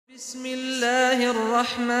بسم الله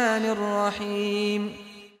الرحمن الرحيم.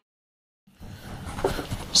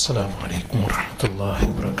 السلام عليكم ورحمة الله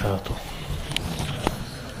وبركاته.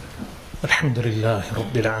 الحمد لله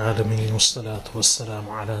رب العالمين، والصلاة والسلام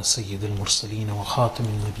على سيد المرسلين وخاتم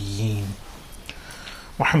النبيين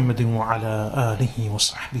محمد وعلى آله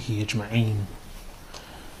وصحبه أجمعين.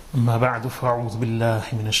 أما بعد، فأعوذ بالله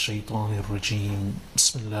من الشيطان الرجيم.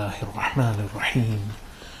 بسم الله الرحمن الرحيم.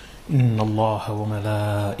 إن الله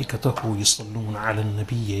وملائكته يصلون على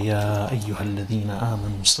النبي يا أيها الذين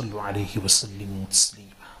آمنوا صلوا عليه وسلموا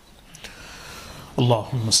تسليما.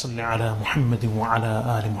 اللهم صل على محمد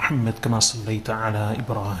وعلى آل محمد كما صليت على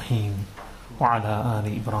إبراهيم وعلى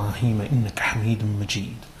آل إبراهيم إنك حميد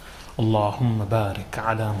مجيد. اللهم بارك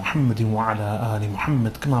على محمد وعلى آل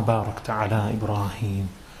محمد كما باركت على إبراهيم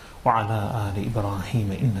وعلى آل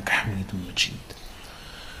إبراهيم إنك حميد مجيد.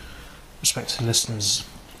 Respected listeners,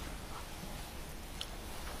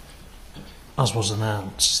 as was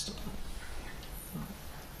announced,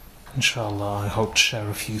 inshallah, I hope to share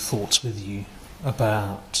a few thoughts with you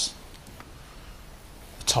about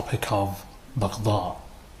the topic of Baghdad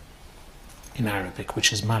in Arabic,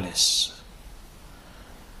 which is Malice.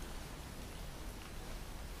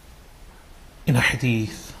 In a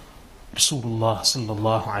hadith, Rasulullah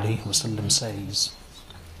sallallahu alayhi wa sallam says,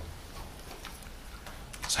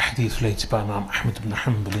 it's a hadith related by Imam Ahmad ibn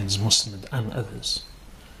Hanbal in his Musnad and others.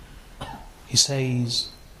 He says,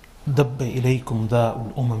 دَبَّ إِلَيْكُمْ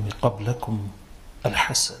دَاءُ الْأُمَمِ قَبْلَكُمْ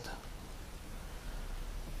الْحَسَدِ.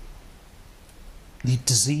 The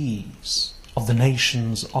disease of the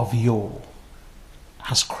nations of yore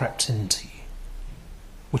has crept into you,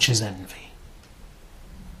 which is envy.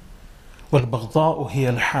 وَالْبَغْضَاءُ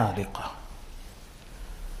هِيَ الْحَالِقَةُ.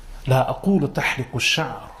 لا أقول تحلق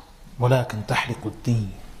الشعر ولكن تحلق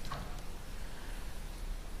الدين.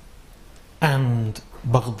 And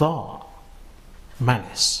Baghdad,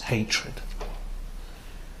 malice, hatred,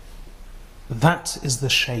 that is the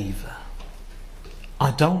shaver.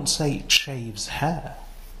 I don't say it shaves hair,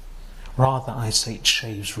 rather I say it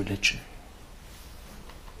shaves religion.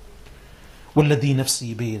 والذي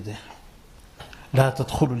نفسي بيده لا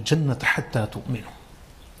تدخلوا الجنة حتى تؤمنوا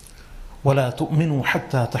ولا تؤمنوا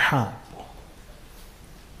حتى تحابوا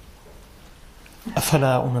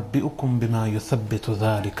أفلا أنبئكم بما يثبت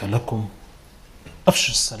ذلك لكم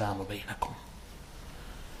أفشوا السلام بينكم.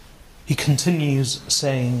 He continues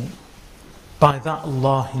saying, by that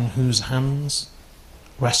Allah in whose hands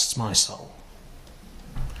rests my soul,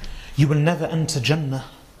 you will never enter Jannah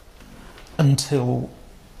until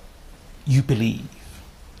you believe,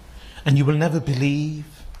 and you will never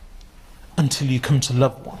believe until you come to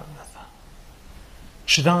love one another.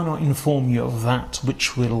 Should I not inform you of that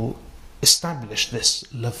which will establish this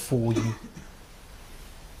love for you?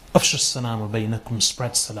 أفشوا السلام بينكم,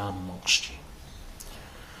 spread salam amongst you.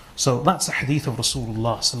 So that's a hadith of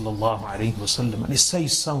Rasulullah sallallahu alayhi wa sallam, and it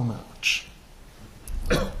says so much.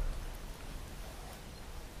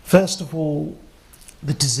 First of all,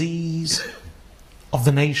 the disease of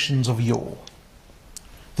the nations of yore,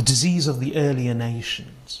 the disease of the earlier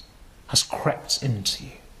nations, has crept into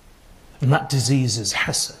you. And that disease is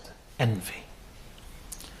hasad, envy.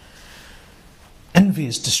 Envy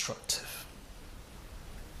is destructive.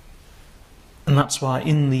 And that's why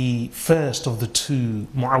in the first of the two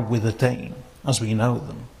mu'awwidhatayn, as we know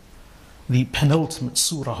them, the penultimate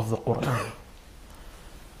surah of the Quran,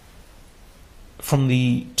 from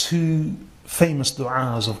the two famous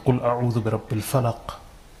du'as of قُلْ أَعُوذُ بِرَبِّ الْفَلَقِ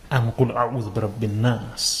and قُلْ أَعُوذُ بِرَبِّ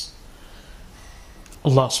النَّاسِ,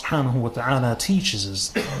 Allah subhanahu wa ta'ala teaches us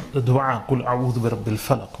the du'a قُلْ أَعُوذُ بِرَبِّ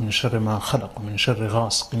الْفَلَقِ مِنْ شَرِّ مَا خَلَقَ ومن شَرِّ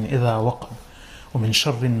غَاسِقٍ إِذَا وَقَبَ ومن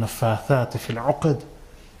شَرِّ النَّفَّاثَاتِ فِي الْعُقَدِ.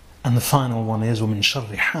 And the final one is وَمِن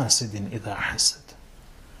شَرِّ حَاسِدٍ إِذَا حَسَدٍ.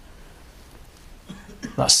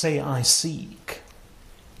 That say, I seek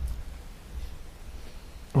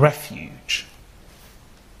refuge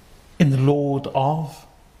in the Lord of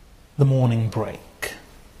the morning break.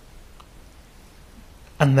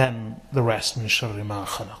 And then the rest, مِن شَرِّ مَا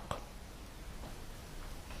خَلَقَ,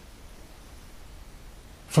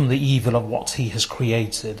 from the evil of what He has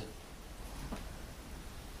created,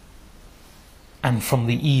 and from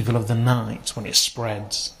the evil of the night when it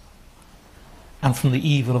spreads, and from the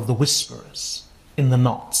evil of the whisperers in the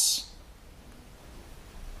knots.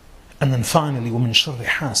 And then finally, وَمِن شَرِّ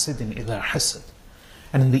حَاسِدٍ إِذَا حَسَدٍ,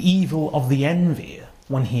 and in the evil of the envier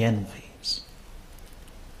when he envies.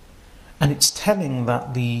 And it's telling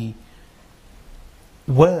that the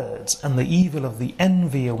words and the evil of the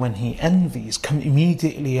envier when he envies come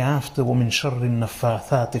immediately after وَمِن شَرِّ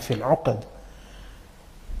النَّفَّاثَاتِ فِي الْعُقَدِ,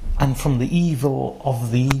 and from the evil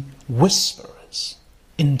of the whisperers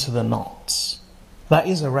into the knots. That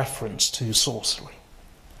is a reference to sorcery.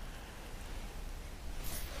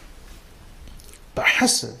 But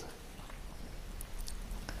hasad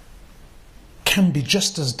can be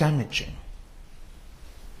just as damaging.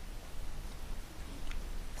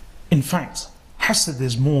 In fact, hasad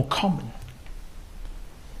is more common.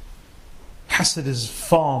 Hasad is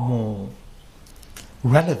far more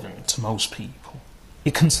relevant to most people.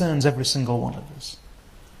 It concerns every single one of us.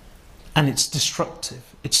 And it's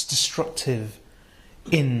destructive. It's destructive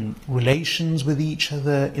in relations with each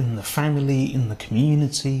other, in the family, in the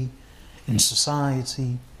community, in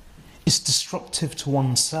society. It's destructive to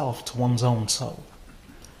oneself, to one's own soul.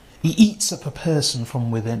 It eats up a person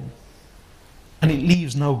from within, and it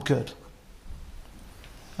leaves no good.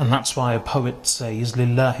 And that's why a poet says,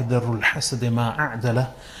 لِلَّهِ دَرُّ الْحَسَدِ مَا أَعْدَلَهُ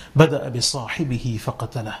بَدَأَ بِصَاحِبِهِ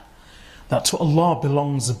فَقَتَلَهُ. That to Allah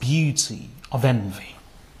belongs the beauty of envy.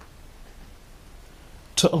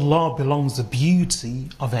 To Allah belongs the beauty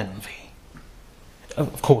of envy.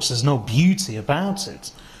 Of course, there's no beauty about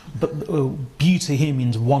it, but beauty here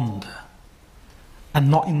means wonder, and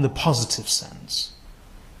not in the positive sense.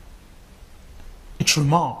 It's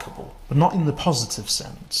remarkable, but not in the positive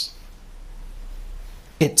sense.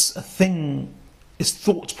 It's a thing, it's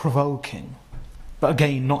thought-provoking, but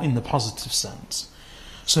again, not in the positive sense.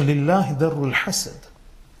 So, لِلَّهِ دَرُّ الْحَسَدِ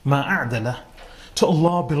مَا أَعْدَلَهُ. To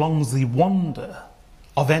Allah belongs the wonder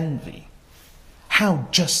of envy. How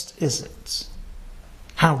just is it?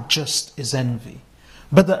 How just is envy?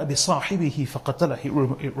 بَدَأَ بِصَاحِبِهِ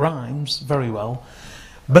فَقَتَلَهُ. It rhymes very well.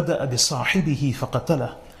 بَدَأَ بِصَاحِبِهِ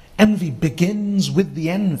فَقَتَلَهُ. Envy begins with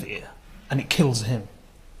the envier, and it kills him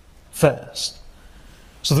first.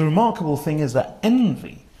 So the remarkable thing is that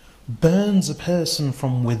envy burns a person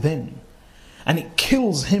from within, and it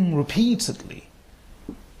kills him repeatedly,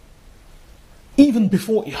 even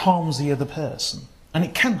before it harms the other person. And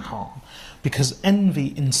it can harm, because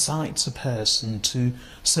envy incites a person to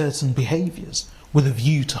certain behaviours with a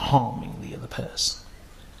view to harming the other person.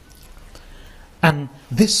 And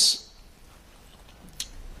this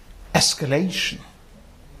escalation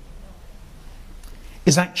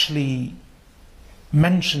is actually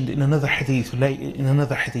mentioned in another hadith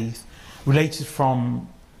related from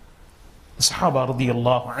the Sahaba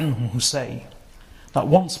radiyallahu anhum, who say that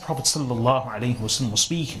once the Prophet sallallahu alaihi wasallam was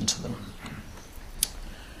speaking to them,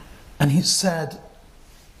 and he said,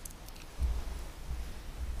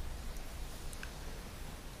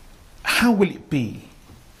 how will it be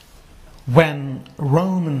when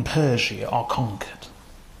Rome and Persia are conquered?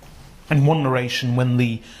 And one narration, when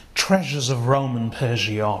the treasures of Rome and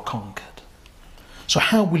Persia are conquered. So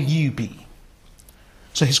how will you be?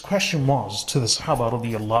 So his question was to the Sahaba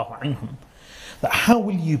radiyallahu anhum, that how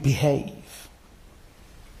will you behave?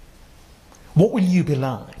 What will you be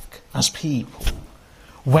like as people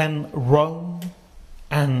when Rome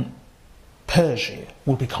and Persia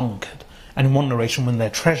will be conquered? And in one narration, when their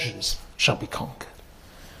treasures shall be conquered.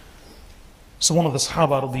 So one of the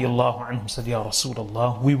Sahaba radiyallahu anhum said, Ya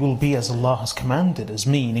Rasulullah, we will be as Allah has commanded us,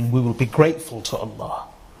 meaning we will be grateful to Allah.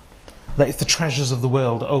 That if the treasures of the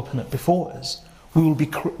world open up before us, we will be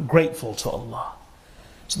grateful to Allah.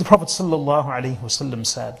 So the Prophet sallallahu alaihi wasallam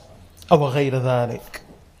said, أَوَ غَيْرَ ذَلِكَ,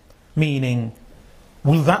 meaning,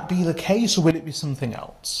 will that be the case, or will it be something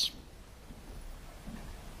else?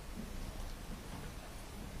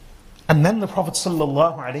 And then the Prophet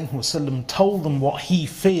sallallahu alaihi wasallam told them what he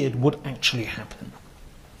feared would actually happen.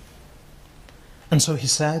 And so he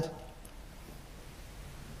said,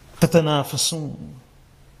 تَتَنَافَسُونَ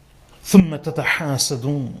ثُمَّ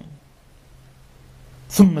تَتَحَاسَدُونَ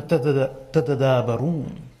ثُمَّ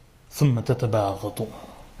تَتَدَابَرُونَ ثُمَّ تَتَبَاغَضُونَ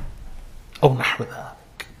أو نحو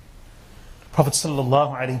ذلك. Prophet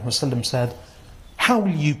sallallahu alaihi wasallam said, how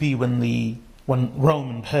will you be when Rome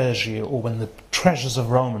and Persia, or when the treasures of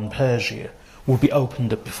Rome and Persia will be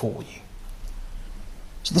opened up before you?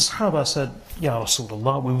 So the Sahaba said, Ya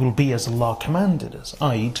Rasulullah, we will be as Allah commanded us,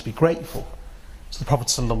 i.e. to be grateful. So the Prophet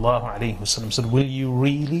ﷺ said, will you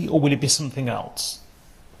really, or will it be something else?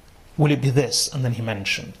 Will it be this? And then he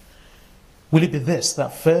mentioned, will it be this,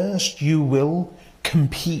 that first you will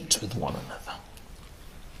compete with one another,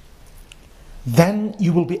 then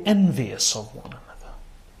you will be envious of one another,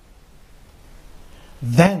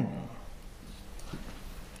 then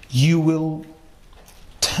you will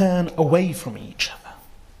turn away from each other,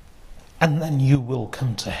 and then you will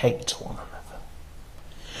come to hate one another.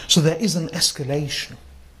 So there is an escalation.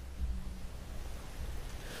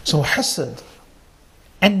 So hasad,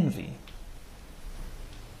 envy,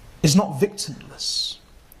 is not victimless,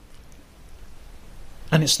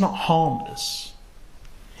 and it's not harmless.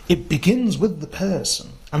 it begins with the person,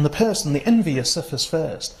 and the envier suffers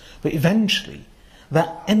first, but eventually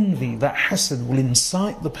that envy, that hasad will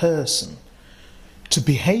incite the person to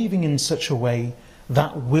behaving in such a way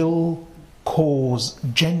that will cause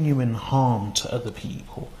genuine harm to other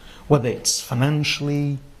people, whether it's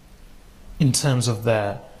financially, in terms of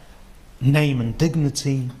their name and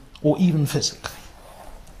dignity, or even physically.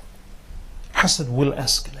 Hasad will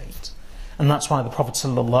escalate. And that's why the Prophet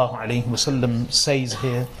ﷺ says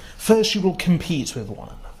here, first you will compete with one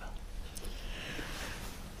another.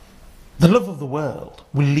 The love of the world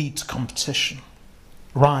will lead to competition,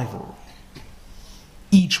 rivalry,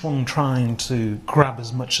 each one trying to grab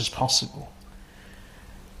as much as possible.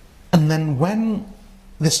 And then when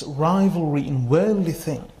this rivalry in worldly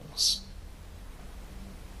things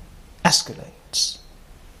escalates,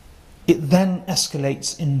 it then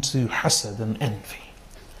escalates into hasad and envy.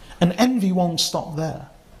 And envy won't stop there.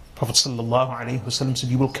 Prophet ﷺ said,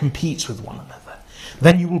 you will compete with one another.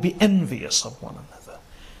 Then you will be envious of one another.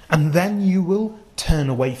 And then you will turn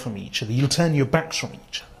away from each other. You'll turn your backs from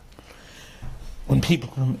each other. When people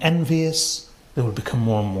become envious, they will become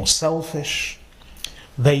more and more selfish.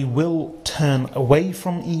 They will turn away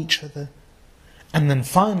from each other. And then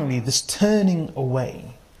finally, this turning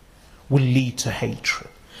away will lead to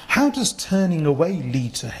hatred. How does turning away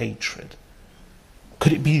lead to hatred?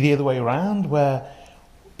 Could it be the other way around, where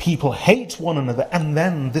people hate one another and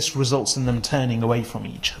then this results in them turning away from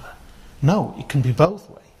each other? No, it can be both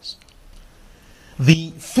ways. The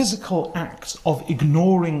physical act of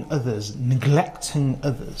ignoring others, neglecting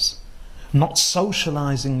others, not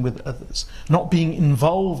socializing with others, not being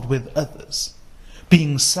involved with others,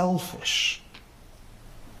 being selfish,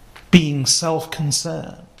 being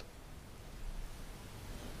self-concerned,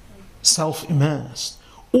 self-immersed,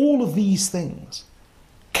 all of these things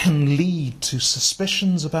can lead to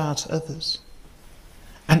suspicions about others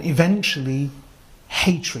and eventually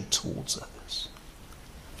hatred towards others.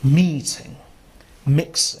 Meeting,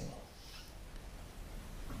 mixing,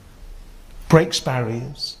 breaks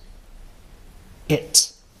barriers,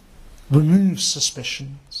 it removes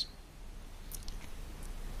suspicions,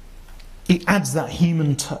 it adds that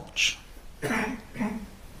human touch.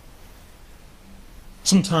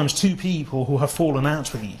 Sometimes two people who have fallen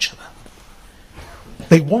out with each other,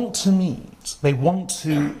 they want to meet, they want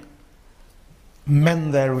to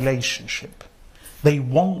mend their relationship, they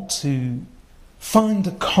want to find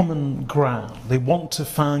a common ground, they want to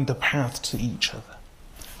find a path to each other.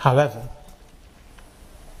 However,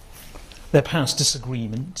 their past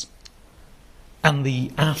disagreement and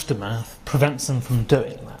the aftermath prevents them from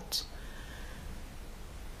doing that.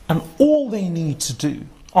 And all they need to do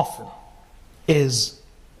often is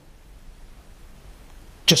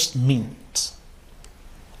just meet.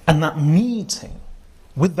 And that meeting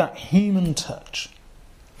with that human touch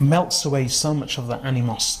melts away so much of that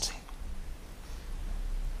animosity.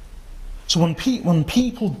 So when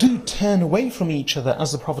people do turn away from each other,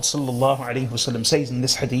 as the Prophet ﷺ says in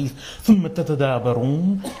this hadith, ثُمَّ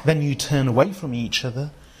تَتَدَابَرُونَ, then you turn away from each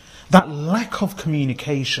other, that lack of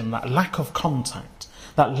communication, that lack of contact,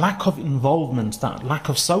 that lack of involvement, that lack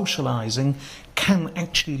of socializing can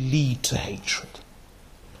actually lead to hatred.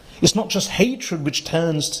 It's not just hatred which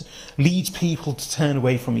leads people to turn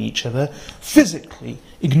away from each other. Physically,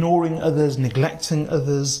 ignoring others, neglecting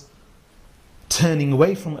others, turning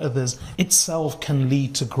away from others itself can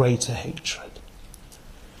lead to greater hatred.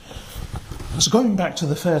 So going back to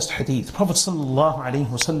the first hadith, the Prophet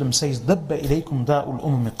ﷺ says, دَبَّ إِلَيْكُمْ دَاءُ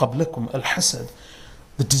الْأُمَمِ قَبْلَكُمْ الْحَسَدِ.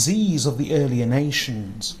 The disease of the earlier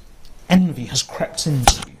nations, envy, has crept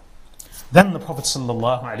into you. Then the Prophet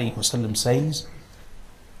ﷺ says,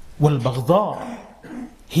 وَالْبَغْضَاءُ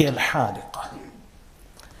هِيَ الْحَالِقَةُ.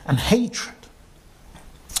 And hatred,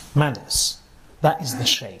 malice, that is the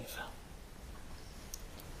shave.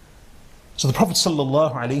 So the Prophet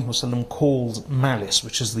ﷺ called malice,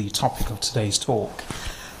 which is the topic of today's talk,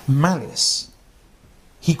 malice,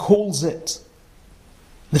 he calls it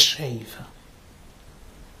the shaver.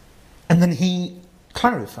 And then he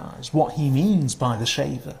clarifies what he means by the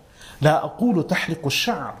shaver. لا أقول تحلق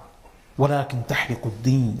الشعر ولكن تحلق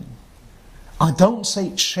الدين. I don't say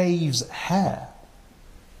it shaves hair,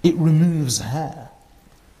 it removes hair.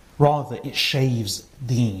 Rather, it shaves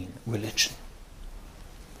deen, religion.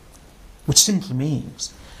 Which simply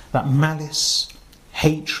means that malice,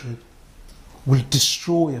 hatred, will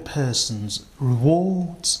destroy a person's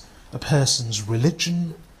rewards, a person's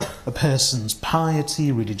religion, a person's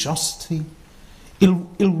piety, religiosity. It'll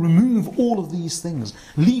remove all of these things,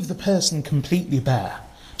 leave the person completely bare,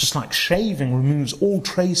 just like shaving removes all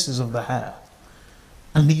traces of the hair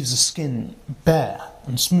and leaves the skin bare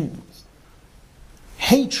and smooth.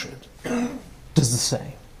 Hatred does the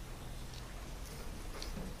same.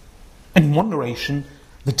 And in one narration,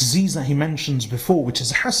 the disease that he mentions before, which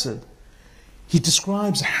is hasad, he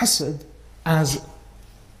describes hasad as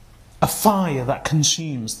a fire that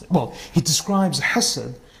consumes. Well, he describes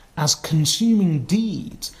hasad as consuming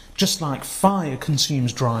deeds, just like fire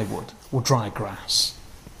consumes dry wood or dry grass.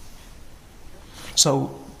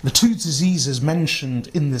 So the two diseases mentioned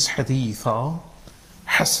in this hadith are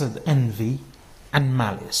hasad, envy, and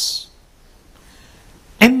malice.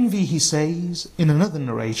 Envy, he says in another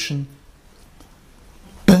narration,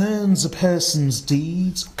 burns a person's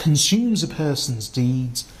deeds, consumes a person's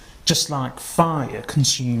deeds, just like fire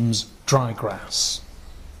consumes dry grass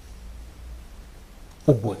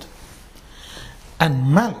or wood.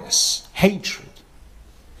 And malice, hatred,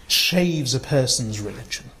 shaves a person's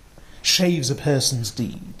religion, shaves a person's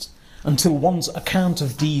deeds, until one's account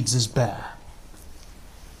of deeds is bare.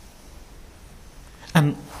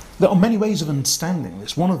 And there are many ways of understanding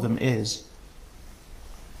this. One of them is,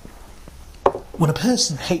 when a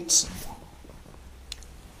person hates someone,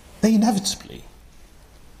 they inevitably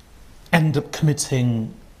end up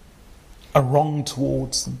committing a wrong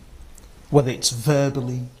towards them, whether it's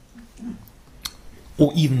verbally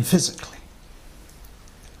or even physically.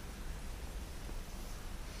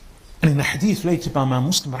 And in a hadith related by Imam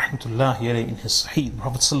Muslim rahmatullahi alayhi in his Sahih, the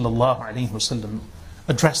Prophet sallallahu alayhi wasallam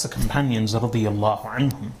addressed the companions radiyallahu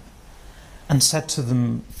anhum and said to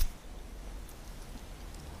them,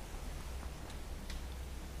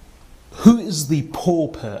 who is the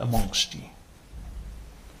pauper amongst you?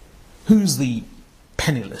 Who's the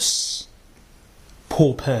penniless,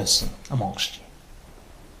 poor person amongst you?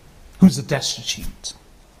 Who's the destitute?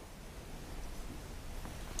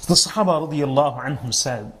 So the Sahaba radiyallahu anhum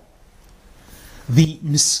said, the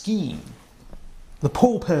miskeen, the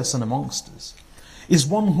poor person amongst us, is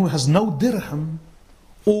one who has no dirham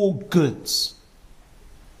or goods.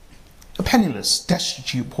 A penniless,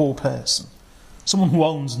 destitute, poor person. Someone who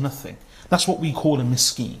owns nothing. That's what we call a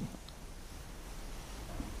miskeen.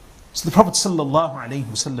 So the Prophet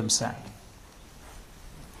ﷺ said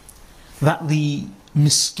that the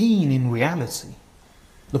miskeen in reality,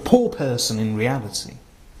 the poor person in reality,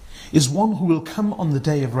 is one who will come on the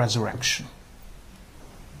day of resurrection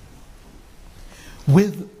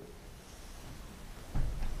with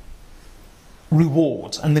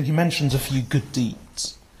rewards. And then he mentions a few good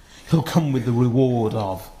deeds. He'll come with the reward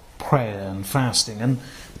of prayer and fasting. And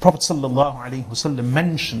the Prophet ﷺ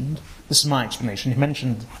mentioned, this is my explanation, he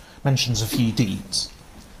mentions a few deeds.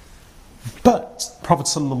 But Prophet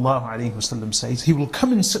ﷺ says he will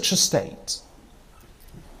come in such a state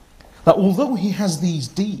that although he has these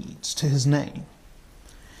deeds to his name,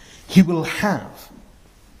 he will have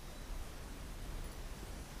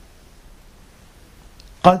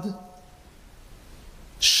قد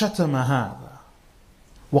شتم هذا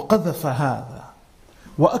وقذف هذا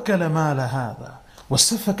وأكل مال هذا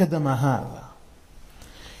وسفك دم هذا.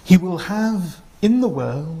 He will have in the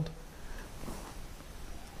world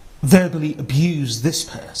verbally abused this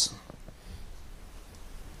person.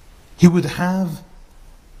 He would have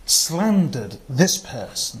slandered this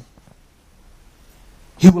person.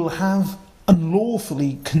 He will have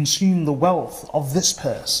unlawfully consumed the wealth of this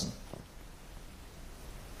person.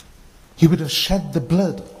 He would have shed the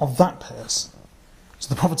blood of that person. So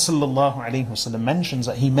the Prophet ﷺ mentions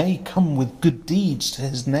that he may come with good deeds to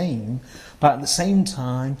his name, but at the same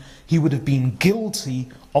time he would have been guilty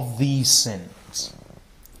of these sins.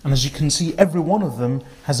 And as you can see, every one of them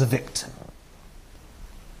has a victim.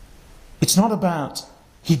 It's not about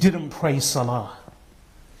he didn't pray salah,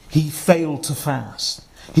 he failed to fast,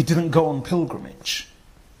 he didn't go on pilgrimage,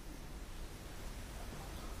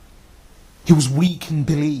 he was weak in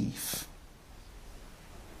belief,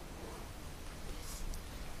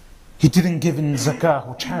 he didn't give in zakah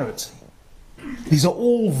or charity. These are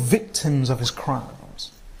all victims of his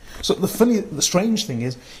crimes. So the strange thing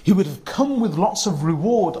is, he would have come with lots of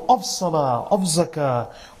reward of salah, of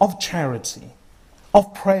zakah, of charity,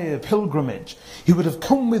 of prayer, pilgrimage. He would have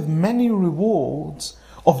come with many rewards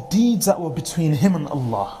of deeds that were between him and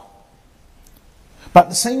Allah. But at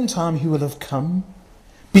the same time, he would have come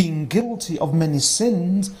being guilty of many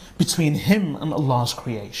sins between him and Allah's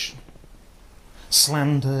creation.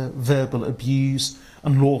 Slander, verbal abuse,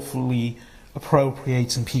 unlawfully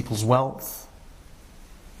appropriating people's wealth,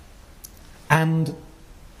 and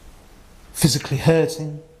physically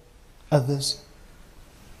hurting others.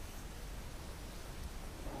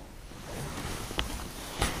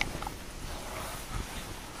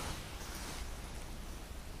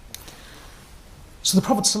 So the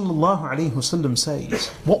Prophet ﷺ says,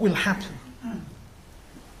 what will happen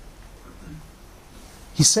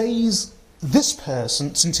He says, this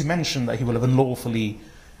person, since he mentioned that he will have unlawfully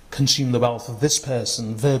consumed the wealth of this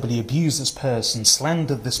person, verbally abused this person,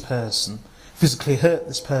 slandered this person, physically hurt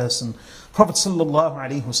this person, Prophet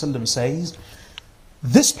ﷺ says,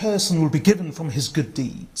 this person will be given from his good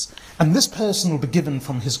deeds, and this person will be given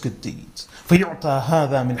from his good deeds. فَيُعْطَى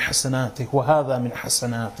هَذَا مِنْ حَسَنَاتِهِ وَهَذَا مِنْ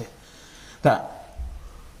حَسَنَاتِهِ. That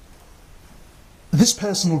this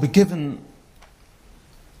person will be given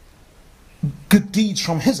good deeds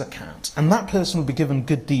from his account, and that person will be given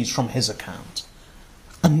good deeds from his account,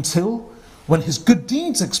 until when his good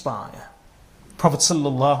deeds expire. Prophet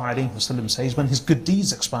ﷺ says, when his good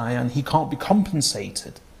deeds expire and he can't be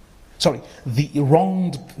compensated, the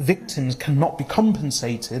wronged victims cannot be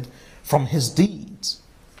compensated from his deeds,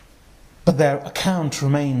 but their account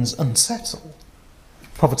remains unsettled.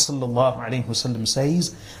 Prophet ﷺ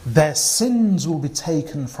says, their sins will be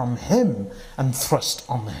taken from him and thrust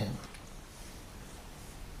on him.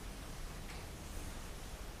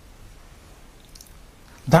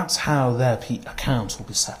 That's how their accounts will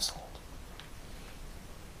be settled.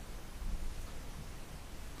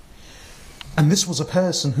 And this was a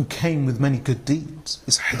person who came with many good deeds.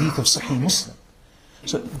 It's a hadith of Sahih Muslim.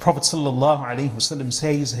 So the Prophet ﷺ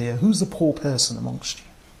says here, who's the poor person amongst you?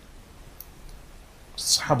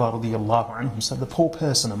 Sahaba radiyallahu anhum said, the poor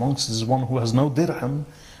person amongst us is one who has no dirham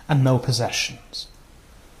and no possessions.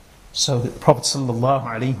 So the Prophet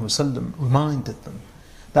ﷺ reminded them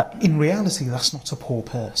that in reality that's not a poor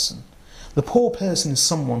person. The poor person is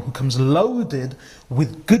someone who comes loaded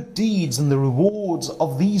with good deeds and the rewards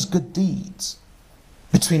of these good deeds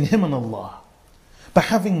between him and Allah, but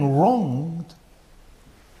having wronged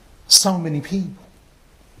so many people.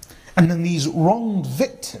 And then these wronged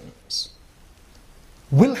victims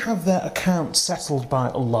will have their account settled by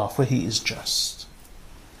Allah, for He is just.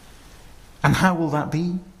 And how will that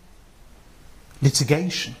be?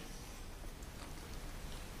 Litigation.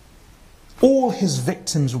 All his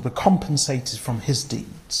victims will be compensated from his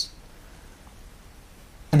deeds.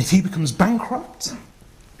 And if he becomes bankrupt,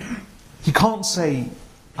 he can't say,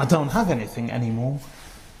 I don't have anything anymore.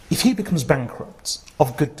 If he becomes bankrupt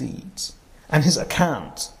of good deeds, and his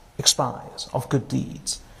account expires of good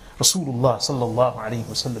deeds, Rasulullah sallallahu alaihi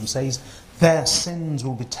wasallam says, their sins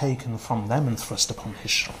will be taken from them and thrust upon his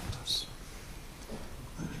shoulders.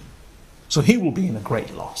 So he will be in a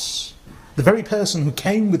great loss. The very person who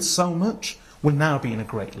came with so much will now be in a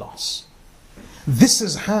great loss. This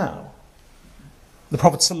is how the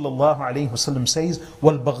Prophet ﷺ says,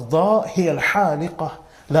 وَالْبَغْضَاء هِيَ الْحَالِقَةِ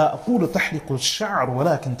لَا أَقُولُ تَحْلِقُ الشَّعْرُ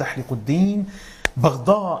وَلَكِنْ تَحْلِقُ الدِّينِ.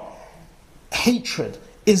 Baghdad, hatred,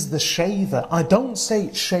 is the shaver. I don't say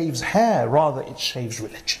it shaves hair, rather it shaves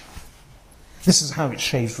religion. This is how it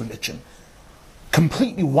shaves religion.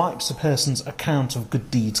 Completely wipes a person's account of good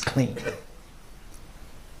deeds clean.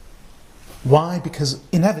 Why? Because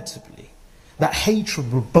inevitably that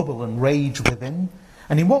hatred will bubble and rage within,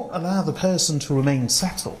 and it won't allow the person to remain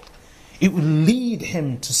settled. It will lead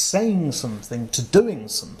him to saying something, to doing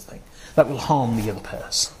something that will harm the other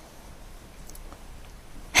person.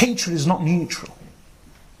 Hatred is not neutral.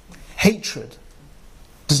 Hatred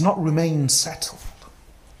does not remain settled.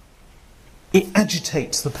 It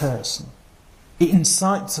agitates the person. It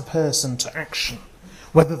incites a person to action,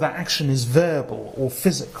 whether that action is verbal or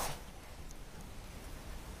physical.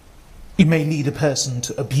 It may lead a person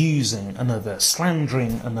to abusing another,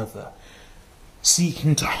 slandering another,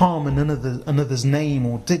 seeking to harm another's name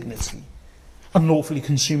or dignity, unlawfully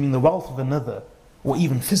consuming the wealth of another, or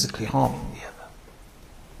even physically harming the other.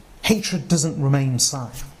 Hatred doesn't remain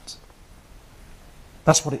silent.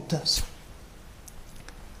 That's what it does.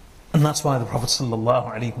 And that's why the Prophet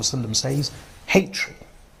ﷺ says, hatred,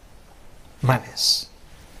 malice,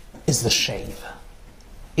 is the shaver.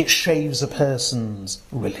 It shaves a person's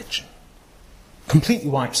religion. Completely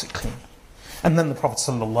wipes it clean. And then the Prophet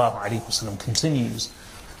ﷺ continues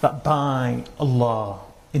that by Allah,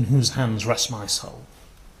 in whose hands rests my soul,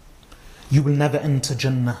 you will never enter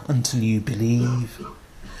Jannah until you believe,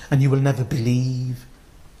 and you will never believe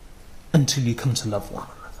until you come to love one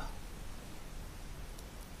another.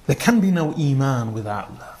 There can be no Iman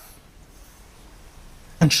without love.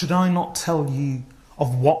 And should I not tell you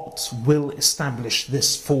of what will establish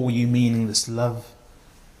this for you, meaning this love,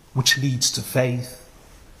 which leads to faith,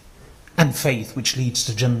 and faith which leads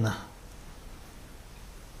to Jannah?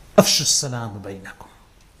 أفشوا السلام بينكم.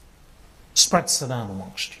 Spread salam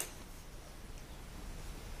amongst you.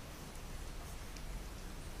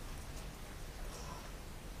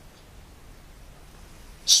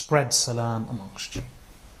 Spread salam amongst you.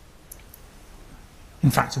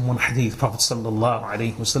 In fact, in one hadith, Prophet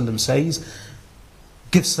ﷺ says,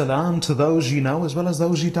 Give salam to those you know as well as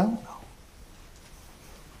those you don't know.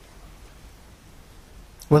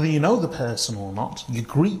 Whether you know the person or not, you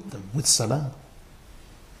greet them with salam.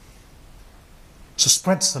 So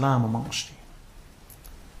spread salam amongst you.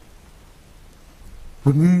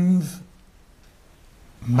 Remove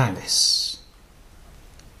malice.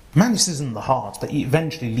 Malice is in the heart, but it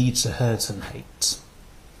eventually leads to hurt and hate.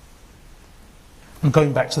 And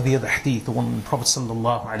going back to the other hadith, the one the Prophet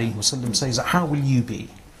ﷺ says, that how will you be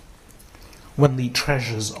when the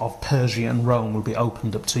treasures of Persia and Rome will be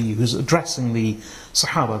opened up to you? Who's addressing the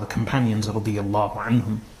Sahaba, the companions radiyallahu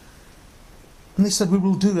anhum. And they said, we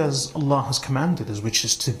will do as Allah has commanded us, which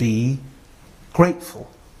is to be grateful.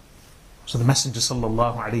 So the Messenger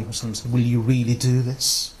ﷺ said, will you really do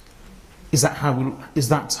this? Is that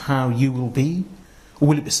how you will be? Or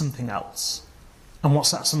will it be something else? And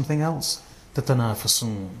what's that something else?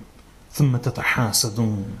 تتنافسون ثم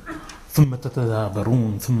تتحاسدون ثم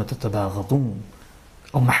تتدابرون ثم تتباغضون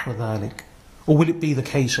أو نحو ذلك. Or will it be the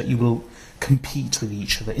case that you will compete with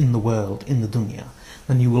each other in the world, in the dunya?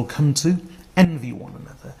 Then you will come to envy one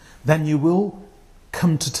another. Then you will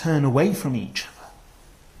come to turn away from each other.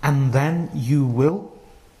 And then you will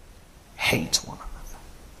hate one another.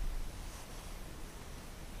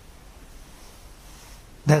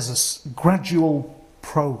 There's a gradual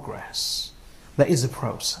progress. There is a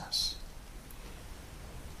process.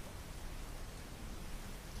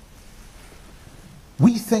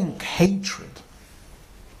 We think hatred.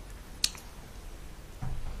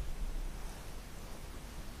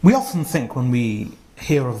 We often think when we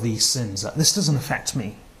hear of these sins that this doesn't affect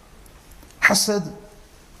me. Hasad,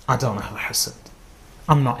 I don't have hasad.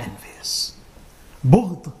 I'm not envious.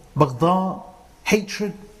 Bughd, Baghdad,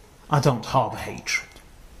 hatred, I don't harbour hatred.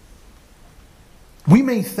 We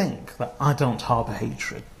may think that I don't harbour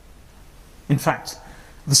hatred. In fact,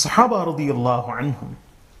 the Sahaba radiyallahu anhum,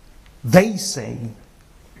 they say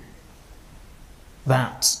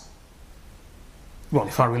that, well,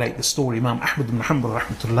 if I relate the story, Imam Ahmad ibn Hanbal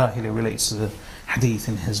rahmatullahi relates the hadith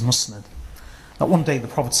in his Musnad, that one day the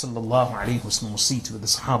Prophet sallallahu alaihi wasallam was seated with the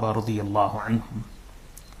Sahaba radiyallahu anhum,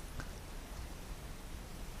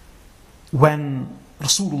 when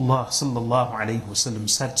Rasulullah sallallahu alaihi wasallam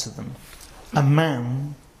said to them, a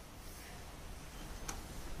man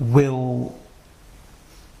will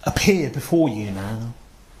appear before you now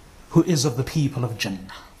who is of the people of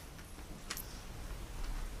Jannah.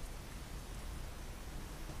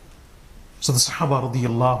 So the Sahaba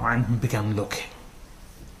radiyallahu anhum began looking.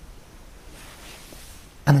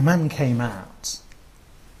 And a man came out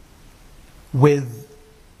with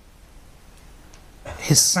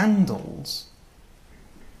his sandals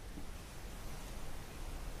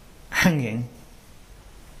hanging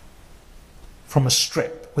from a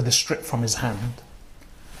strip, with a strip from his hand,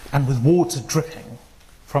 and with water dripping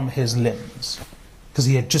from his limbs, because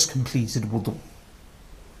he had just completed wudu.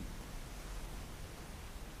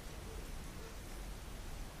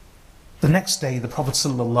 The next day the Prophet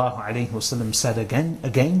ﷺ said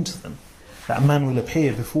again to them, that a man will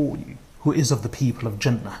appear before you who is of the people of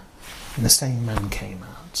Jannah. And the same man came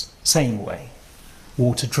out, same way,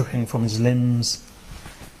 water dripping from his limbs,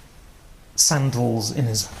 sandals in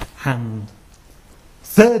his hand.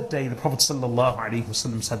 Third day the Prophet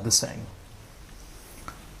ﷺ said the same,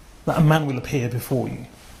 that a man will appear before you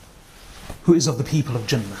who is of the people of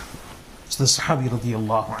Jannah. So the Sahabi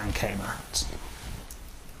radiyallahu anhu came out.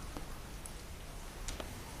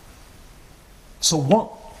 So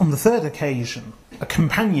what, on the third occasion, a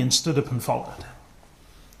companion stood up and followed him.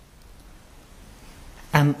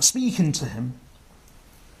 And speaking to him,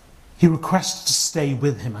 he requested to stay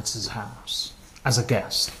with him at his house as a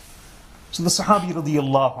guest. So the Sahabi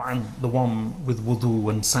radiyallahu anhu, the one with wudu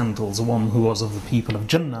and sandals, the one who was of the people of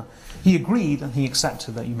Jannah, he agreed and he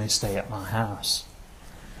accepted that you may stay at my house.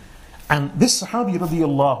 And this Sahabi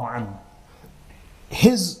radiyallahu anhu,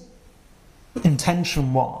 his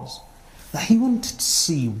intention was that he wanted to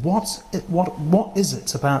see what is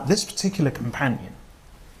it about this particular companion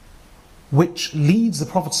which leads the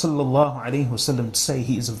Prophet ﷺ to say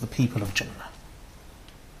he is of the people of Jannah.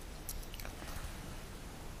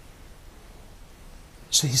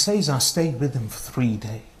 So he says, I stayed with him for 3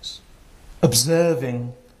 days,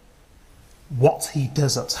 observing what he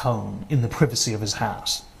does at home in the privacy of his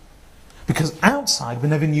house. Because outside we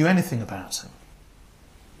never knew anything about him.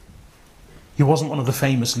 He wasn't one of the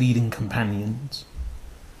famous leading companions,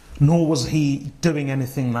 nor was he doing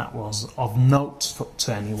anything that was of note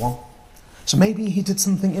to anyone. So maybe he did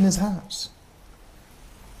something in his house.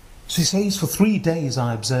 So he says, for 3 days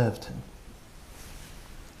I observed him.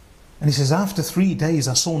 And he says, after 3 days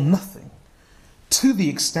I saw nothing to the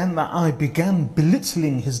extent that I began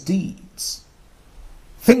belittling his deeds,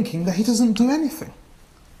 thinking that he doesn't do anything.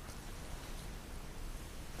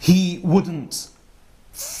 He wouldn't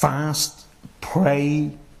fast,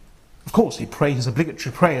 pray. Of course, he'd pray his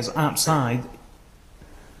obligatory prayers outside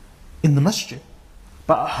in the masjid.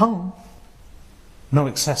 But at home, no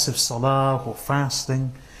excessive salah or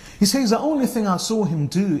fasting. He says the only thing I saw him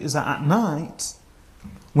do is that at night,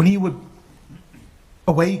 when he would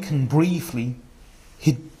awaken briefly,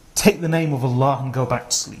 he'd take the name of Allah and go back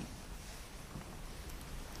to sleep.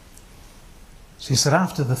 So he said,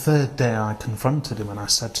 after the third day I confronted him and I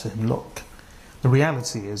said to him, look, the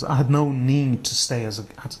reality is I had no need to stay as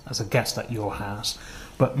a guest at your house,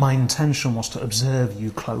 but my intention was to observe you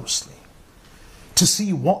closely, to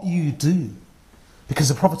see what you do. Because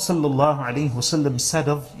the Prophet ﷺ said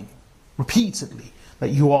of you repeatedly that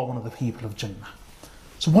you are one of the people of Jannah.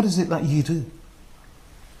 So what is it that you do?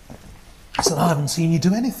 I said, I haven't seen you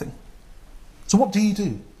do anything. So what do you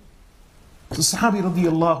do? So Sahabi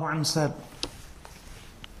radiallahu anhu said,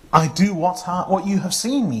 I do what you have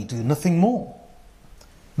seen me do, nothing more.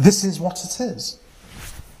 This is what it is.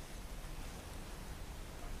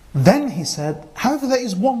 Then he said, however, there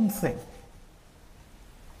is one thing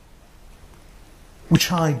which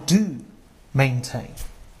I do maintain.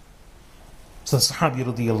 So the Sahabi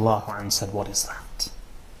radiallahu anhu said, what is that?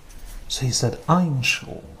 So he said, I'm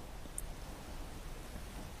sure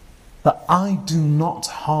that I do not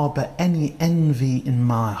harbour any envy in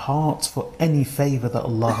my heart for any favour that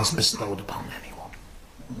Allah has bestowed upon anyone.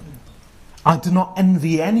 I do not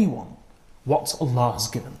envy anyone what Allah has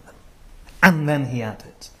given them. And then he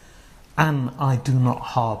added, and I do not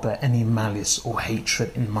harbour any malice or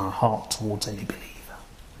hatred in my heart towards any believer.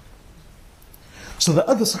 So the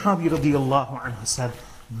other Sahabi radiallahu anhu said,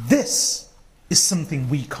 this is something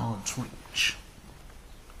we can't reach.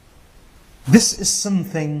 This is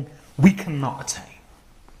something we cannot attain.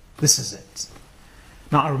 This is it.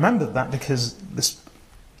 Now I remembered that because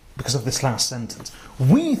of this last sentence.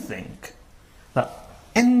 We think that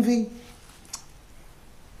envy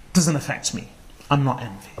doesn't affect me. I'm not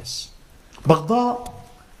envious. Baghdad,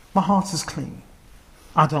 my heart is clean.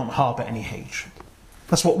 I don't harbour any hatred.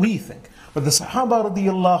 That's what we think. But the Sahaba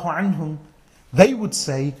radiallahu anhum, they would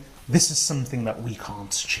say, this is something that we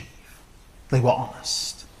can't achieve. They were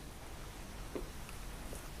honest.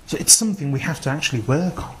 So it's something we have to actually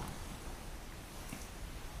work on.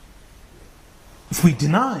 If we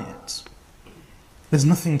deny it, there's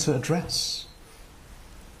nothing to address.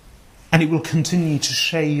 And it will continue to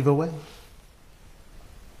shave away.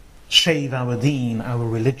 Shave our deen, our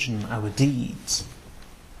religion, our deeds.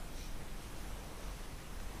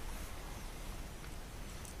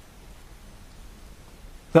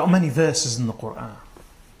 There are many verses in the Quran,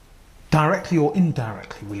 directly or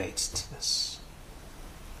indirectly related to this.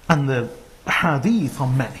 And the hadith are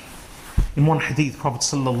many. In one hadith, Prophet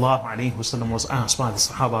ﷺ was asked by the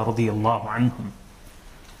Sahaba radiallahu anhum.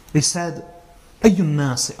 They said, Ayyun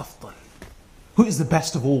nasi afdal? Who is the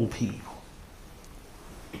best of all people?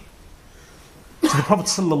 So the Prophet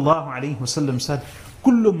ﷺ said,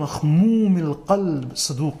 Kullu makhmum al-qalb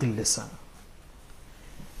saduq al-lisan.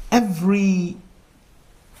 Every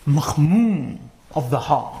makhmum of the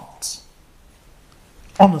heart,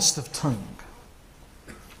 honest of tongue.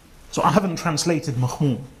 So I haven't translated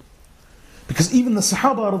makhmum, because even the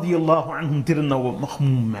Sahaba radiallahu anhum didn't know what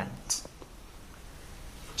makhmum meant.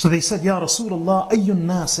 So they said, Ya Rasulullah, ayyun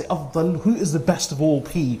nasi afdal? Who is the best of all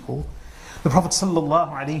people? The Prophet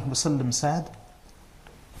sallallahu alayhi wa sallam said,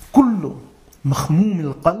 Kullu makhmum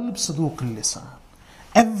al-qalb saduq al-lisan.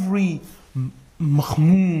 Every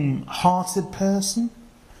makhmum hearted person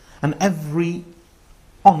and every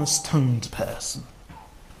honest tongued person.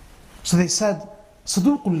 So they said,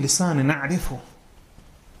 صدوق اللسان نعرفه,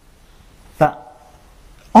 that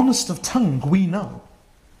honest of tongue we know,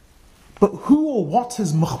 but who or what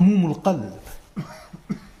is مخموم القلب?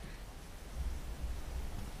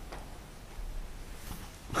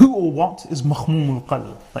 Who or what is مخموم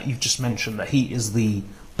القلب that you've just mentioned, that he is the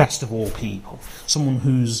best of all people? Someone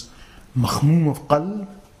who's مخموم of qalb,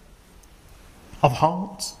 of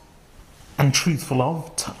heart, and truthful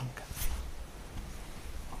of tongue.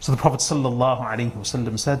 So the Prophet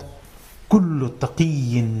ﷺ said, كل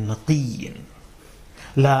تقي نقي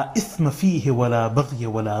لا إثم فيه ولا بغي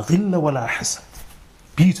ولا غل ولا حسد.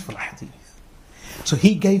 Beautiful hadith. So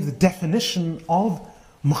he gave the definition of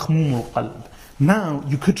مخموم القلب. Now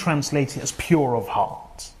you could translate it as pure of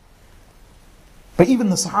heart. But even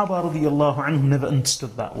the Sahaba radiallahu anhum never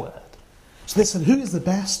understood that word. So they said, who is the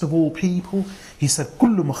best of all people? He said,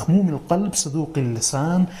 كل مخموم القلب صدوق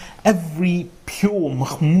اللسان. Every pure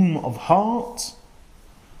مخموم of heart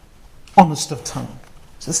honest of tongue.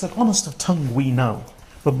 So it's like honest of tongue we know.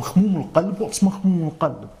 But makhmoom al-qalb, what's makhmoom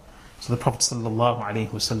al-qalb? So the Prophet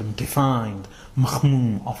ﷺ defined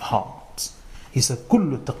makhmoom of heart. He said,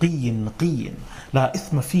 كل تقي نقي لا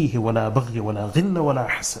إثم فيه ولا بغي ولا غل ولا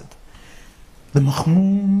حسد. The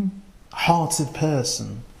makhmoom hearted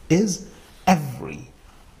person is every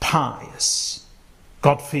pious,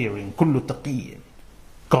 God-fearing, كل تقي,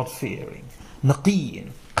 God-fearing, نقي,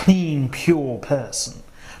 clean, pure person.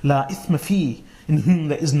 لا إثم فيه, in whom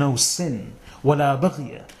there is no sin, ولا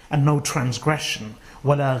بغي, and no transgression,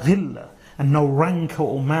 ولا غل, and no rancor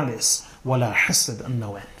or malice, ولا حسد, and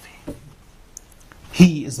no envy.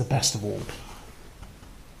 He is the best of all people.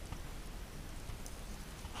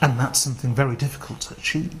 And that's something very difficult to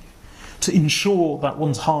achieve. To ensure that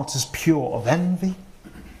one's heart is pure of envy,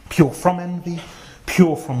 pure from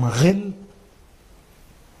ghil,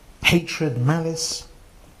 hatred, malice.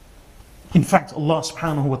 In fact, Allah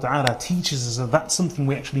subhanahu wa ta'ala teaches us that that's something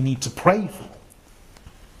we actually need to pray for.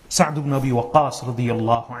 Sa'd ibn Abi Waqqas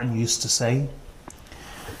radiyallahu anhu used to say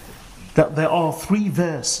that there are 3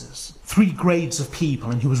 verses, 3 grades of people,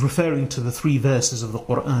 and he was referring to the 3 verses of the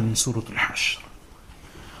Quran in Surah Al-Hashr.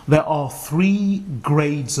 There are 3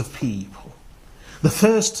 grades of people. The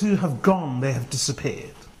first 2 have gone, they have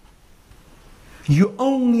disappeared. You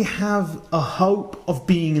only have a hope of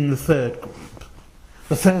being in the 3rd group.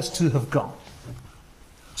 The first 2 have gone.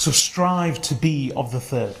 So strive to be of the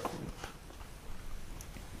 3rd group.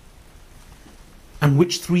 And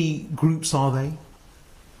which 3 groups are they?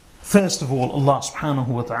 First of all, Allah subhanahu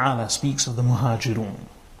wa ta'ala speaks of the muhajirun,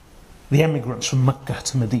 the emigrants from Mecca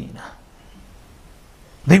to Medina.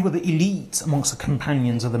 They were the elite amongst the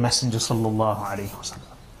companions of the Messenger sallallahu alayhi wa sallam.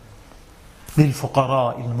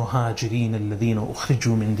 للفقراء المهاجرين الذين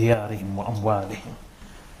أخرجوا من ديارهم وأموالهم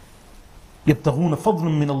يبتغون فضلا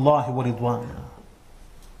من الله ورضوانا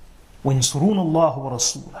وينصرون الله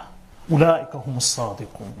ورسوله أولئك هم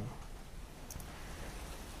الصادقون.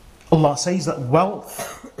 Allah says that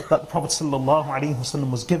wealth that the Prophet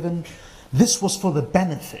ﷺ was given, this was for the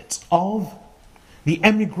benefit of the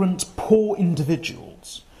emigrant poor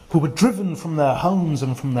individuals who were driven from their homes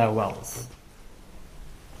and from their wealth,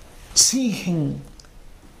 seeking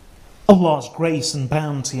Allah's grace and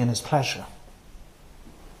bounty and His pleasure.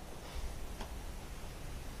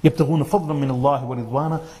 يبتغون فضلا من الله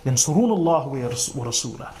ورضوانا ينصرون الله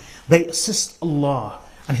ورسوله. They assist Allah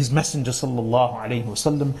and His Messenger sallallahu alayhi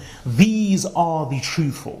wasallam. These are the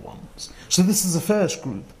truthful ones. So this is the first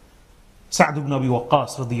group. Sa'd ibn Abi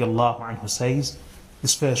Waqqas radiyallahu anhu says,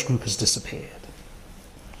 this first group has disappeared.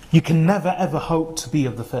 You can never ever hope to be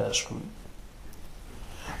of the first group.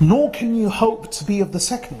 Nor can you hope to be of the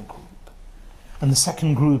second group. And the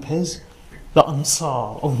second group is the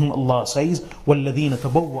Ansar, of whom Allah says, وَالَّذِينَ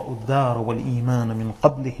تَبَوَّأُوا الدَّارَ وَالْإِيمَانَ مِنْ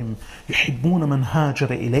قَبْلِهِمْ يُحِبُّونَ مَنْ هَاجَرَ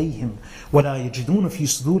إِلَيْهِمْ وَلَا يَجِدُونَ فِي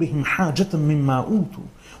صُدُورِهِمْ حَاجَةً مِمَّا أُوتُوا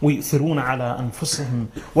وَيُؤْثِرُونَ عَلَى أَنفُسِهِمْ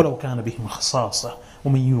وَلَوْ كَانَ بِهِمْ خَصَاصَةٌ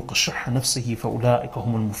وَمَنْ يُوقَ شُحَّ نَفْسِهِ فَأُولَٰئِكَ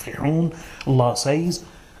هُمُ الْمُفْلِحُونَ. Allah says,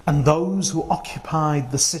 and those who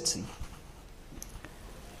occupied the city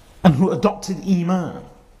and who adopted Iman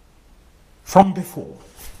from before,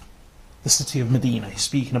 the city of Medina, he's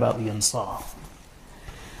speaking about the Ansar.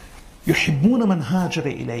 يُحِبُّونَ مَنْ هَاجَرَ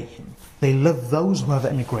إِلَيْهِمْ. They love those who have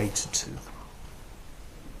emigrated to them.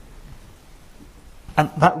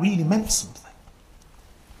 And that really meant something.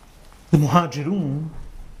 The Muhajirun,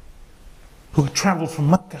 who had travelled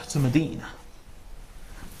from Mecca to Medina,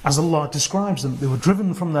 as Allah describes them, they were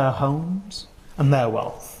driven from their homes and their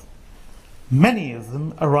wealth. Many of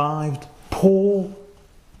them arrived poor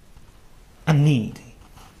and needy,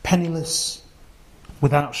 penniless,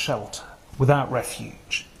 without shelter, without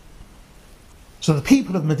refuge. So the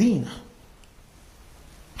people of Medina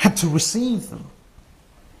had to receive them.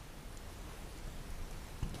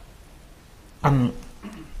 And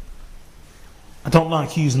I don't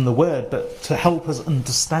like using the word, but to help us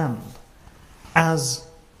understand, as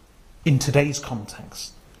in today's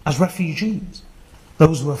context, as refugees,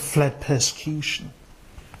 those who have fled persecution,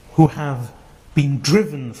 who have been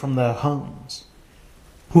driven from their homes,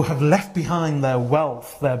 who have left behind their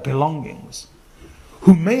wealth, their belongings,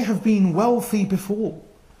 who may have been wealthy before,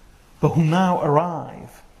 but who now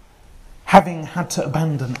arrive having had to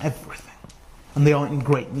abandon everything, and they are in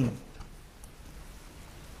great need.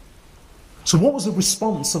 So what was the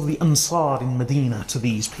response of the Ansar in Medina to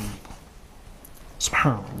these people?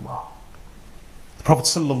 SubhanAllah. The Prophet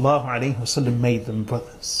ﷺ made them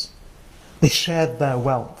brothers. They shared their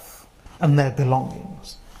wealth and their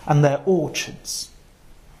belongings and their orchards.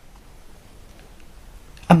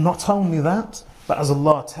 And not only that, But as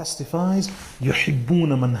Allah testifies, يُحِبُّونَ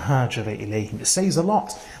مَنْ هَاجَرَ إِلَيْهِمْ. It says a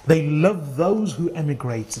lot. They love those who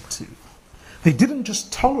emigrated to. They didn't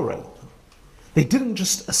just tolerate them. They didn't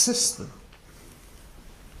just assist them.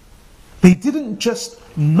 They didn't just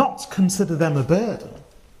not consider them a burden.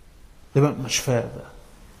 They went much further.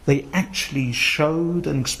 They actually showed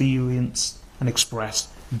and experienced and expressed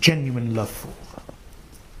genuine love for them.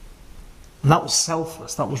 And that was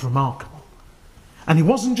selfless, that was remarkable. And it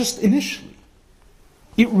wasn't just initially.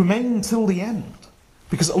 It remained till the end.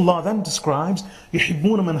 Because Allah then describes,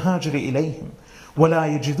 يُحِبُّونَ مَنْ هَاجَرَ إِلَيْهِمْ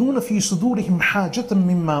وَلَا يَجِدُونَ فِي صُدُورِهِمْ حَاجَةً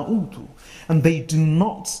مِمَّا أُوتُوا. And they do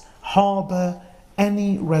not harbour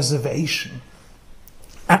any reservation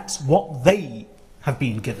at what they have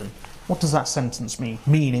been given. What does that sentence mean?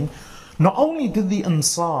 Meaning, not only did the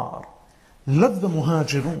Ansar love the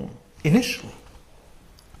Muhajirun initially,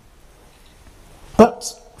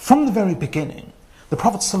 but from the very beginning, the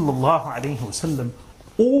Prophet ﷺ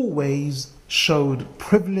always showed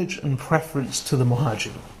privilege and preference to the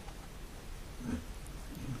Muhajirun.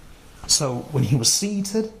 So when he was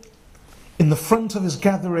seated, in the front of his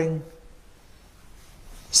gathering,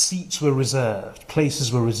 seats were reserved,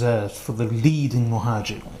 places were reserved for the leading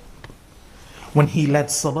Muhajirun. When he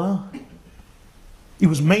led Salah, it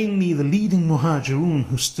was mainly the leading Muhajirun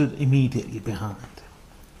who stood immediately behind.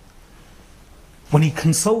 When he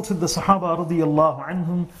consulted the Sahaba radiyallahu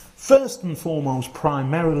anhum, first and foremost,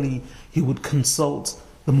 primarily, he would consult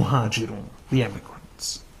the Muhajirun, the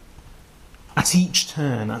emigrants. At each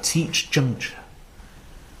turn, at each juncture,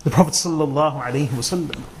 the Prophet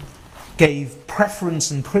ﷺ gave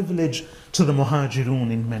preference and privilege to the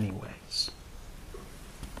Muhajirun in many ways.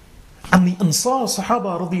 And the Ansar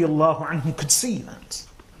Sahaba radiyallahu anhum could see that.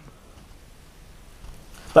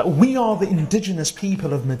 That we are the indigenous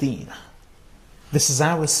people of Medina. This is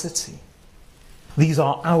our city. These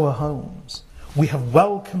are our homes. We have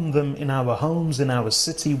welcomed them in our homes, in our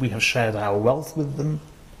city. We have shared our wealth with them.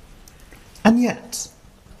 And yet,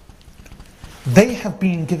 they have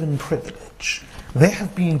been given privilege. They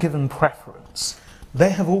have been given preference. They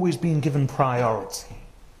have always been given priority.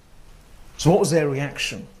 So what was their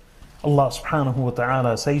reaction? Allah subhanahu wa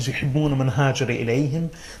ta'ala says, يُحِبُّونَ مَنْ هَاجَرَ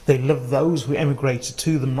إِلَيْهِمْ. They love those who emigrated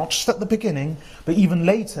to them, not just at the beginning, but even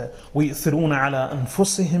later. وَيُؤْثِرُونَ عَلَىٰ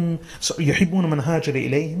أَنفُسِهِمْ. يُحِبُّونَ مَنْ هَاجَرَ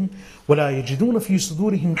إِلَيْهِمْ وَلَا يَجِدُونَ فِي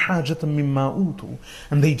صُدُورِهِمْ حَاجَةً مِمَّا أُوتُوا.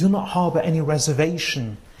 And they do not harbour any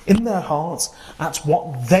reservation in their hearts at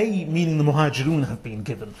what they, meaning the Muhajirun, have been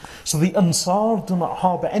given. So the Ansar do not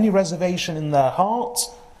harbour any reservation in their hearts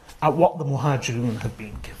at what the Muhajirun have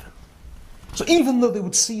been given. So even though they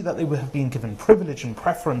would see that they would have been given privilege and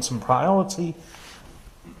preference and priority,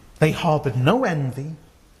 they harboured no envy,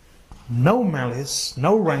 no malice,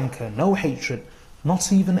 no rancour, no hatred,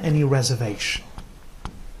 not even any reservation.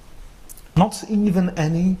 Not even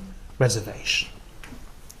any reservation.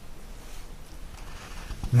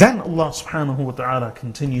 Then Allah subhanahu wa ta'ala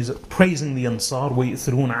continues praising the Ansar,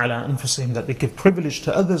 وَيُؤْثِرُونَ عَلَىٰ أَنفُسِهِمْ, that they give privilege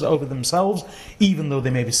to others over themselves, even though they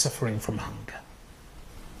may be suffering from hunger.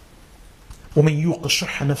 وَمَنْ يُوقَ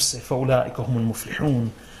شُحَّ نَفْسِهِ فَأُولَٰئِكَ هُمُ الْمُفْلِحُونَ.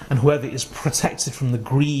 And whoever is protected from the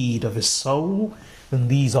greed of his soul, then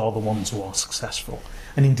these are the ones who are successful.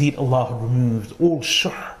 And indeed Allah had removed all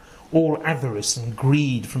shuh, all avarice and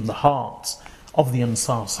greed from the hearts of the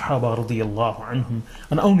Ansar Sahaba radiyallahu anhum,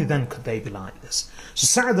 and only then could they be like this. So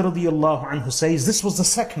Sa'd radiyallahu anhu says this was the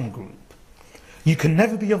second group. You can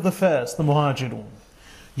never be of the first, the Muhajirun.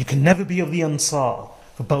 You can never be of the Ansar,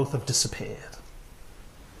 for both have disappeared.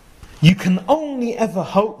 You can only ever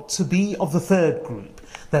hope to be of the third group.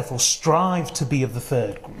 Therefore strive to be of the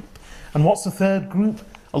third group. And what's the third group?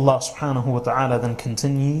 Allah subhanahu wa ta'ala then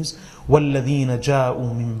continues, وَالَّذِينَ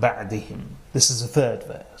جَاءُوا مِن بَعْدِهِمْ. This is the third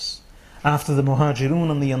verse. After the Muhajirun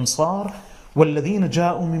and the Ansar, وَالَّذِينَ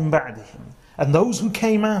جَاءُوا مِن بَعْدِهِمْ. And those who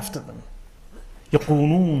came after them,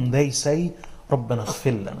 يَقُولُونَ, they say, رَبَّنَا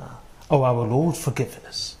اغْفِرْ لَنَا. O our Lord, forgive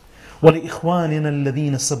us. وَلِإِخْوَانِنَا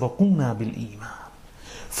الَّذِينَ سَبَقُونَا بِالْإِيمَانِ.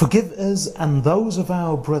 Forgive us and those of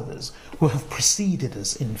our brothers who have preceded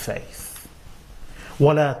us in faith.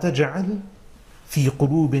 وَلَا تَجْعَلْ فِي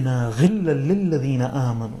قُلُوبِنَا غِلًّا لِلَّذِينَ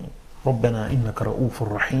آمَنُوا رَبَّنَا إِنَّكَ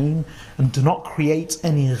رَؤُوفٌ رَحِيمٌ. And do not create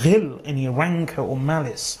any ghil, any rancor or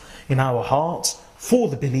malice in our hearts for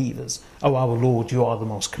the believers. O our Lord, you are the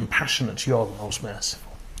most compassionate, you are the most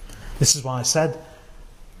merciful. This is why I said,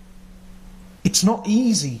 it's not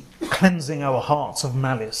easy cleansing our hearts of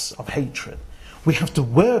malice, of hatred. We have to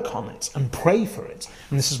work on it and pray for it.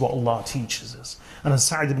 And this is what Allah teaches us. And as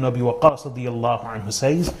Sa'd ibn Abi Waqqas radiyallahu anhu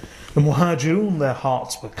says, the Muhajirun, their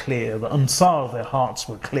hearts were clear. The Ansar, their hearts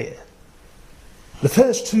were clear. The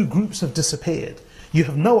first two groups have disappeared. You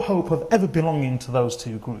have no hope of ever belonging to those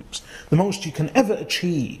two groups. The most you can ever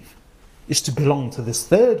achieve is to belong to this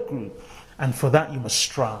third group, and for that you must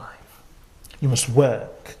strive. You must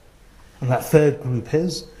work. And that third group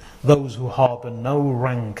is those who harbour no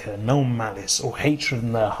rancour, no malice or hatred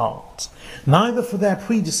in their hearts, neither for their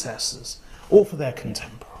predecessors or for their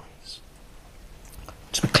contemporaries.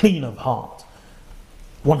 To be clean of heart,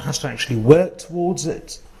 one has to actually work towards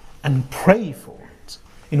it and pray for it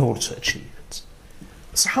in order to achieve it.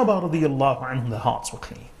 The Sahaba radiyallahu anhum, their hearts were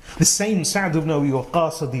clean. The same Sa'd ibn Abi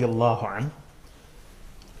Waqqas radiyallahu anhu,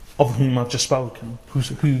 of whom I've just spoken,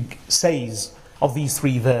 who says of these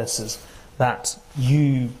three verses that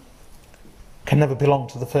you can never belong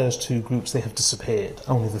to the first two groups, they have disappeared,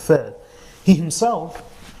 only the third. He himself,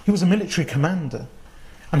 he was a military commander,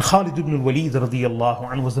 and Khalid ibn al-Walid radiyallahu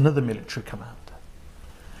anhu was another military commander.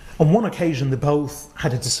 On one occasion they both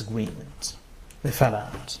had a disagreement. They fell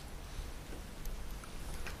out.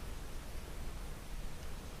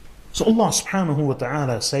 So Allah subhanahu wa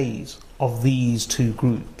ta'ala says of these two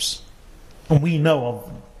groups, and we know of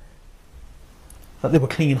them, that they were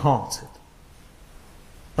clean-hearted.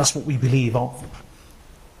 That's what we believe of them.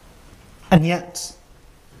 And yet,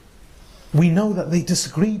 we know that they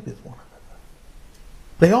disagreed with one another.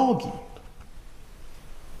 They argued.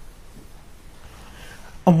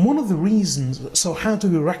 And one of the reasons, so how do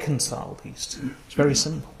we reconcile these two? It's very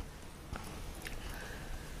simple.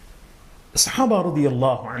 The Sahaba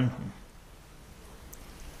radiyallahu anhum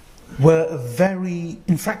were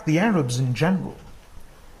in fact the Arabs in general,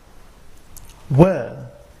 were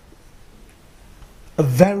a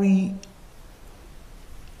very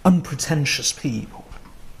unpretentious people.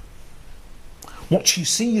 What you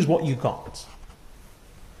see is what you got.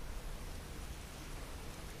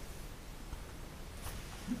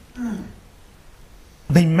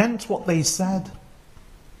 They meant what they said.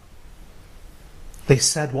 They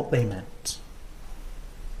said what they meant.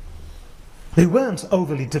 They weren't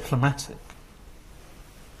overly diplomatic.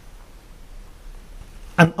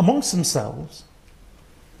 And amongst themselves,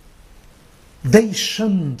 they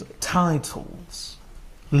shunned titles,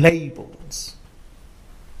 labels.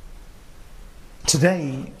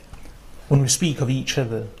 Today, when we speak of each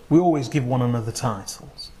other, we always give one another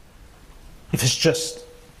titles.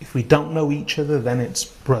 If we don't know each other, then it's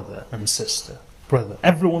brother and sister. Brother.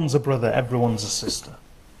 Everyone's a brother, everyone's a sister.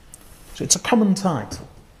 So it's a common title.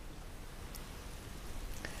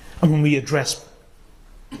 And when we address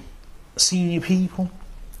senior people,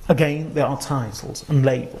 again, there are titles and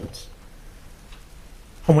labels.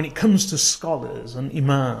 And when it comes to scholars and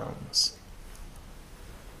imams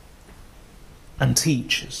and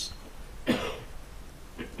teachers,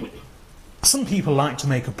 some people like to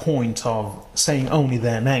make a point of saying only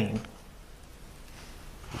their name.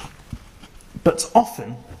 But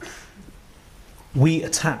often, we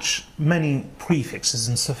attach many prefixes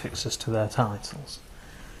and suffixes to their titles.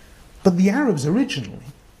 But the Arabs originally,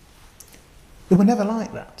 they were never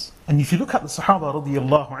like that. And if you look at the Sahaba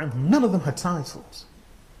radiyallahu anhum, none of them had titles.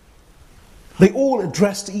 They all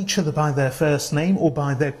addressed each other by their first name or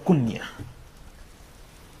by their kunya,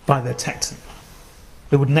 by their tekten.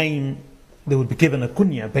 They would be given a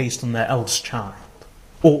kunya based on their eldest child.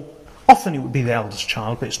 Or often it would be the eldest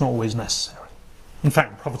child, but it's not always necessary. In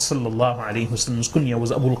fact, the Prophet ﷺ's kunya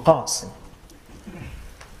was Abu al-Qasim.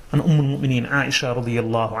 And al-Mu'mineen Aisha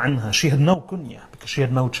radiyallahu anha, she had no kunya because she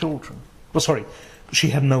had no children. She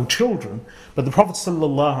had no children, but the Prophet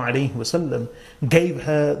ﷺ gave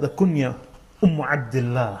her the kunya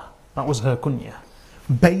Abdullah. That was her kunya,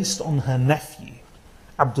 based on her nephew,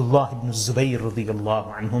 Abdullah ibn Zubayr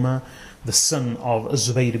radiyallahu anhuma, the son of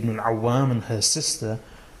Zubayr ibn al-Awwam, and her sister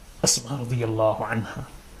Asma radiyallahu anha.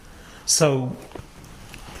 So,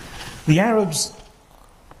 the Arabs,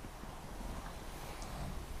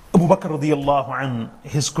 Abu Bakr radiyallahu anh,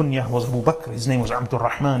 his kunya was Abu Bakr, his name was Abdul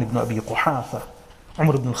Rahman ibn Abi Quhafa.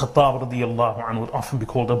 Umar ibn al-Khattab radiyallahu anh would often be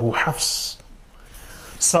called Abu Hafs.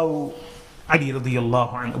 So, Ali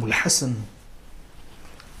radiyallahu anh, Abu al-Hasan.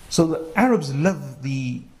 So the Arabs love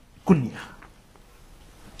the kunya.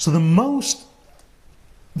 So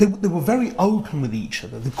they were very open with each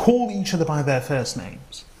other. They called each other by their first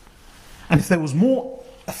names. And if there was more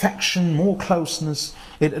affection, more closeness,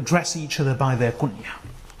 they'd address each other by their kunya.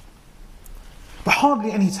 But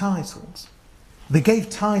hardly any titles. They gave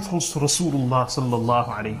titles to Rasulullah sallallahu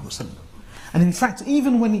alayhi wasallam. And in fact,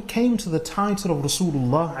 even when it came to the title of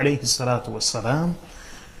Rasulullah alayhi salatu wasalam,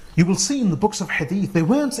 you will see in the books of hadith, they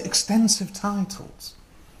weren't extensive titles.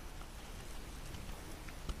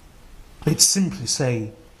 They'd simply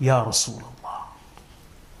say, Ya Rasulullah.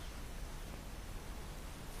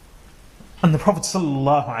 And the Prophet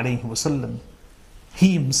sallallahu alayhi wasallam,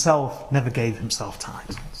 He himself never gave himself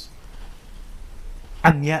titles.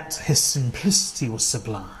 And yet his simplicity was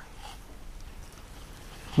sublime.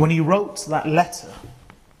 When he wrote that letter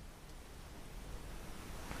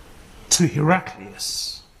to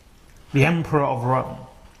Heraclius, the emperor of Rome,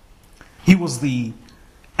 he was the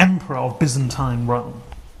emperor of Byzantine Rome,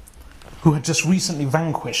 who had just recently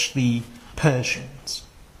vanquished the Persians.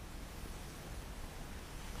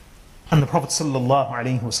 And the Prophet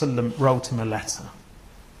ﷺ wrote him a letter.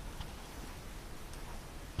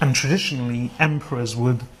 And traditionally, emperors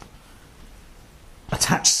would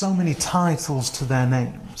attach so many titles to their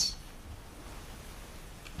names.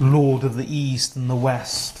 Lord of the East and the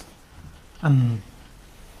West, and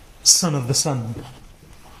Son of the Sun,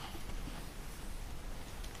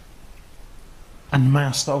 and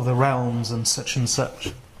Master of the Realms, and such and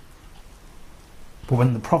such. But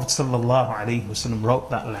when the Prophet ﷺ wrote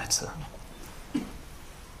that letter,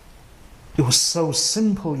 it was so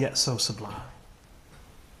simple yet so sublime.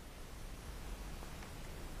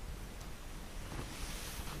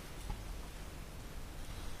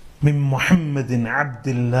 من محمد عبد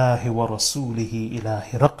الله ورسوله إلى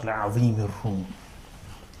هرقل عظيم الروم.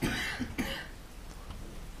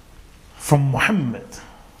 From Muhammad,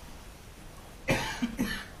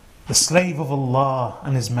 the slave of Allah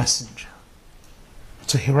and His Messenger,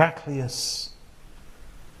 to Heraclius,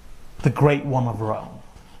 the great one of Rome.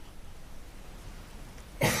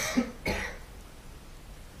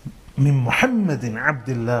 من محمد عبد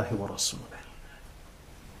الله ورسوله.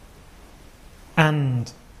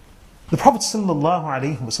 And the Prophet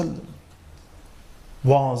ﷺ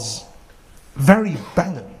was very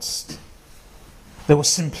balanced. There was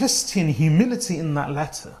simplicity and humility in that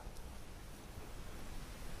letter.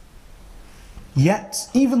 Yet,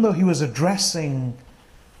 even though he was addressing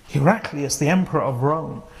Heraclius, the emperor of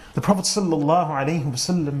Rome, the Prophet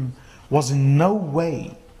ﷺ was in no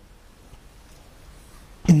way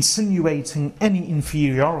insinuating any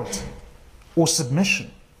inferiority or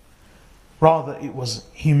submission. Rather, it was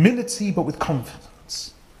humility, but with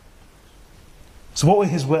confidence. So what were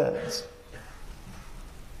his words?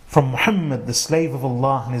 From Muhammad, the slave of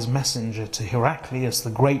Allah and His Messenger, to Heraclius, the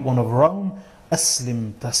great one of Rome,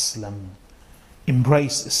 Aslim taslam.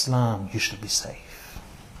 Embrace Islam, you shall be safe.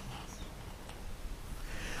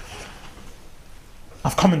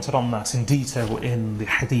 I've commented on that in detail in the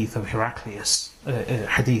hadith of Heraclius,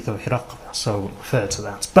 hadith of Heraclius, so refer to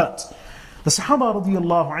that. But the Sahaba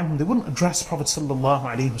radiallahu anhum, they wouldn't address Prophet sallallahu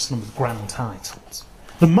alaihi wasallam with grand titles.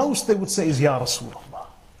 The most they would say is Ya Rasulullah,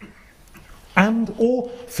 and or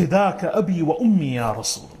Fidaka Abi wa Ummi Ya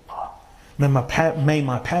Rasulullah. May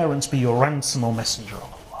my parents be your ransom, O Messenger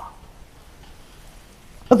of Allah.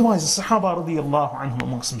 Otherwise, the Sahaba radiallahu anhum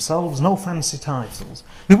amongst themselves, no fancy titles.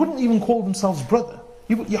 They wouldn't even call themselves brother.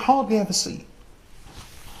 You hardly ever see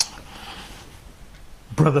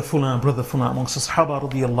brother fulan amongst the Sahaba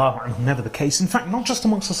radiallahu anhum, never the case. In fact, not just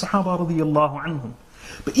amongst the Sahaba radiallahu anhum,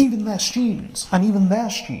 but even their students and even their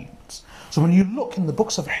students. So when you look in the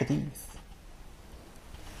books of hadith,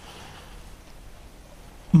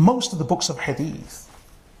 most of the books of hadith,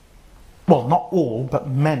 well, not all, but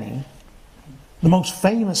many, the most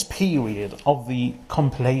famous period of the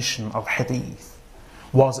compilation of hadith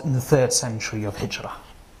was in the 3rd century of Hijrah.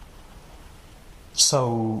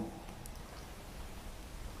 So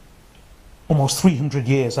almost 300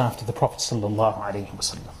 years after the Prophet sallallahu alaihi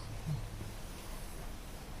wasallam.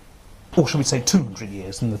 Or should we say 200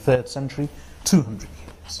 years in the 3rd century? 200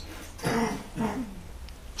 years.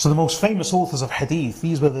 So the most famous authors of hadith,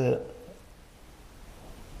 this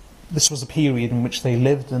was a period in which they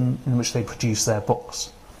lived and in which they produced their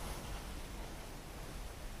books.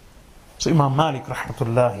 So Imam Malik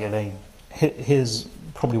rahmatullahi alayhi, his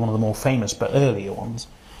probably one of the more famous but earlier ones,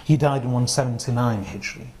 he died in 179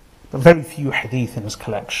 Hijri. But very few hadith in his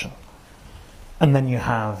collection. And then you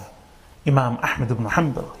have Imam Ahmad ibn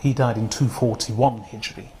Hanbal, he died in 241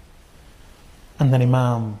 Hijri. And then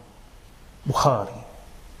Imam Bukhari,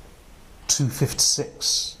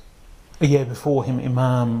 256. A year before him,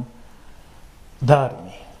 Imam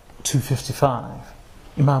Darimi, 255.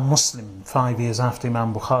 Imam Muslim, 5 years after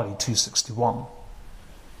Imam Bukhari, 261.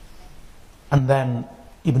 And then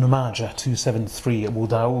Ibn Majah 273, Abu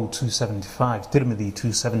Dawood 275, Tirmidhi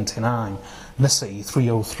 279, Nasa'i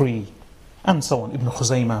 303, and so on. Ibn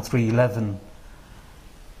Khuzaymah 311,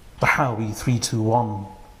 Bahawi 321.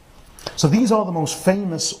 So these are the most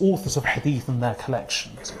famous authors of hadith in their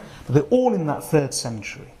collections. But they're all in that 3rd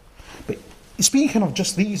century. But speaking of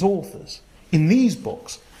just these authors, in these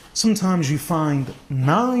books, sometimes you find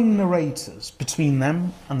 9 narrators between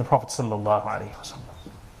them and the Prophet sallallahu alaihi wasallam.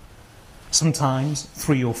 Sometimes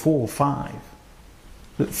 3 or 4 or 5.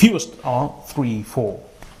 The fewest are 3, 4.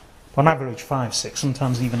 On average 5, 6,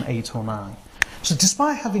 sometimes even 8 or 9. So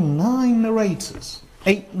despite having 9 narrators,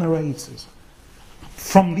 8 narrators,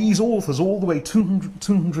 from these authors all the way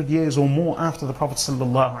 200 years or more after the Prophet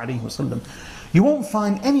ﷺ, you won't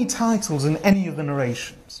find any titles in any of the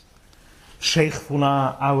narrations. Shaykh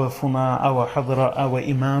Fula, our Fula, our Hadra, our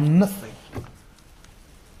Imam, nothing.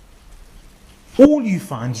 All you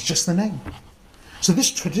find is just the name. So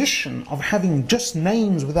this tradition of having just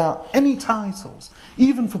names without any titles,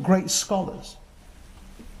 even for great scholars,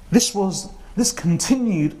 this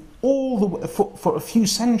continued all the way for a few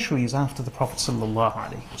centuries after the Prophet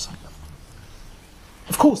ﷺ.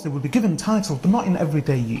 Of course, they would be given titles, but not in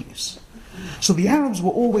everyday use. So the Arabs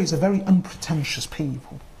were always a very unpretentious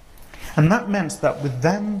people. And that meant that with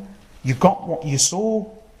them, you got what you saw,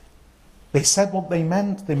 they said what they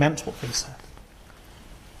meant what they said.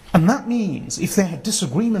 And that means, if they had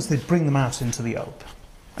disagreements, they'd bring them out into the open.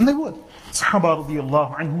 And they would. Sahaba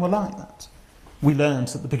radiallahu anhum were like that. We learned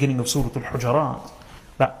at the beginning of Surah Al-Hujurat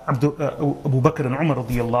that Abu Bakr and Umar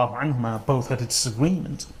radiallahu anhuma both had a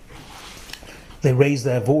disagreement. They raised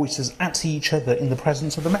their voices at each other in the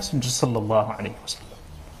presence of the Messenger sallallahu alayhi wa sallam.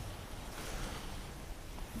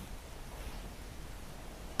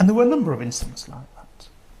 And there were a number of incidents like that.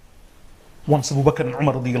 Once Abu Bakr and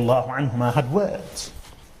Umar radiallahu anhuma had words.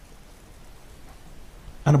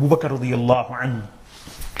 And Abu Bakr radiallahu anhu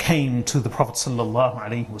came to the Prophet sallallahu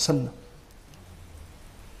alayhi wa sallam.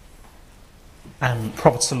 And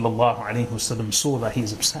Prophet sallallahu alayhi wa sallam saw that he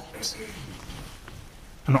is upset.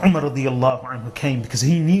 And Umar radiallahu anhu came because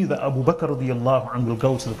he knew that Abu Bakr radiallahu anhu will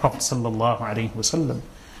go to the Prophet sallallahu alayhi wa sallam.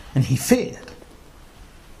 And he feared.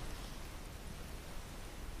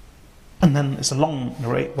 And then it's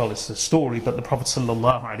it's a story, but the Prophet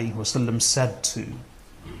sallallahu alayhi wa sallam said to,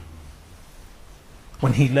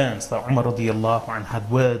 when he learnt that Umar radiallahu anhu had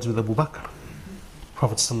words with Abu Bakr,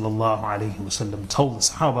 Prophet sallallahu alayhi wa sallam told the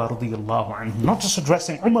Sahaba radiallahu anhu, not just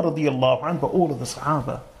addressing Umar radiallahu anhu, but all of the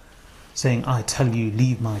Sahaba, saying, I tell you,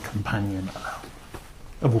 leave my companion alone.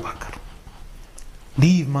 Abu Bakr,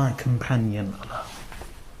 leave my companion alone.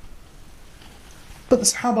 But the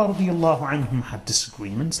Sahaba radiallahu anhum had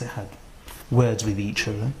disagreements, they had words with each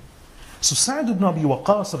other. So Sa'd ibn Abi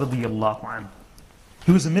Waqqas radiallahu anhu,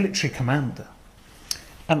 he was a military commander.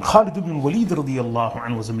 And Khalid ibn al-Walid radiallahu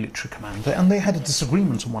anhu was a military commander, and they had a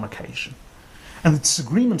disagreement on one occasion. And the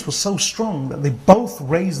disagreement was so strong that they both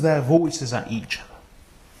raised their voices at each other.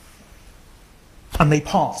 And they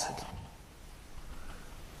parted.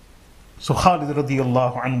 So Khalid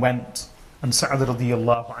radiallahu anhu went, and Sa'd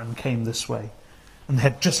radiallahu anhu came this way. And they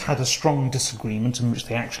had just had a strong disagreement in which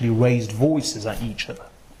they actually raised voices at each other.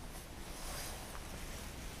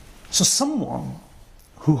 So someone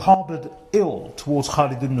who harboured ill towards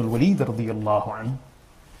Khalid ibn al-Walid radiallahu anhu,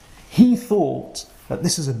 he thought that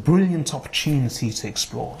this is a brilliant opportunity to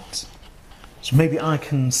explore it. So maybe I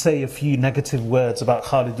can say a few negative words about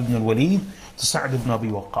Khalid ibn al-Walid to Sa'd ibn Abi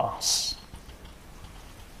Waqqas.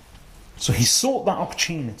 So he sought that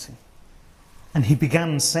opportunity, and he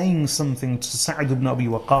began saying something to Sa'd ibn Abi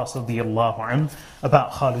Waqqas radiallahu anhu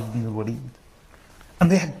about Khalid ibn al-Walid.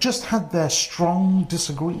 And they had just had their strong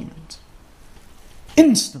disagreement.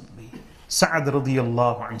 Instantly, Sa'd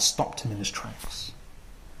radiallahu anhu stopped him in his tracks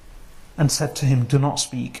and said to him, do not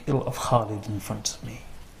speak ill of Khalid in front of me.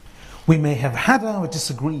 We may have had our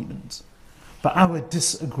disagreement, but our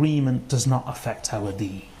disagreement does not affect our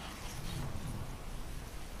deen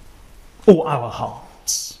or our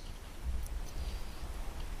hearts.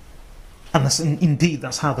 And indeed,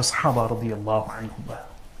 that's how the Sahaba radiallahu anhum were.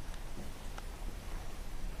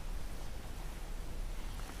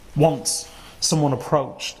 Once, someone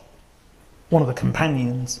approached one of the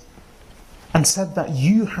companions and said that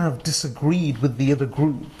you have disagreed with the other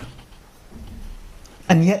group,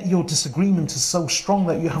 and yet your disagreement is so strong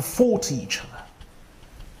that you have fought each other.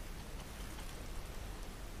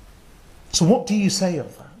 So what do you say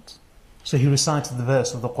of that? So he recited the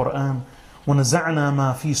verse of the Quran, وَنَزَعْنَا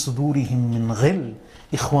مَا فِي صُدُورِهِم مِّنْ غِلٍّ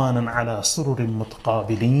إِخْوَانًا عَلَى سُرُرٍ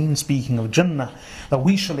مُتَقَابِلِينَ, speaking of Jannah, that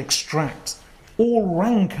we shall extract all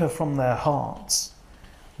rancor from their hearts.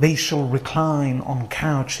 They shall recline on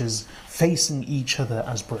couches facing each other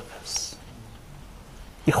as brothers.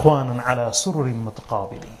 إِخْوَانًا عَلَى سُرُرٍ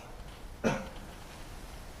مُتَقَابِلِينَ.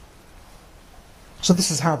 So this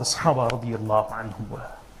is how the Sahaba radiallahu anhum were.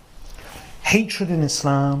 Hatred in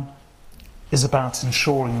Islam is about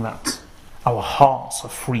ensuring that our hearts are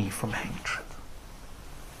free from hatred.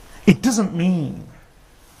 It doesn't mean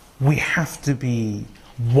we have to be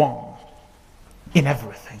one in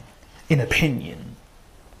everything, in opinion,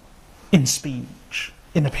 in speech,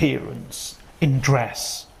 in appearance, in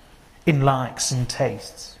dress, in likes and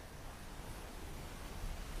tastes.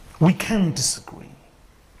 We can disagree.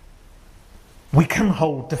 We can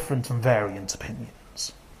hold different and variant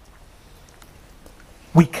opinions.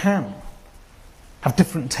 We can have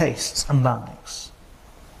different tastes and likes.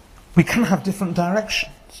 We can have different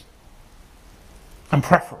directions and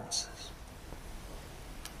preferences.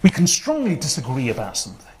 We can strongly disagree about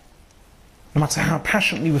something, no matter how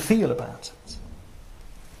passionately we feel about it.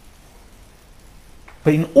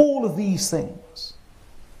 But in all of these things,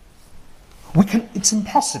 it's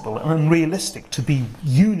impossible and unrealistic to be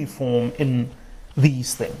uniform in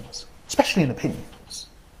these things, especially in opinions,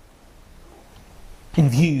 in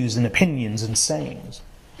views and opinions and sayings,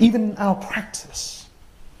 even in our practice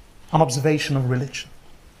and observation of religion.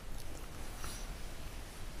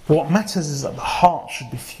 What matters is that the heart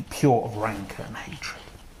should be pure of rancor and hatred.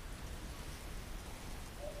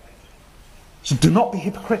 So do not be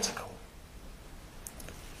hypocritical.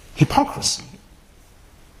 Hypocrisy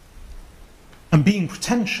and being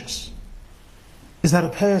pretentious is that a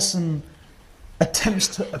person attempts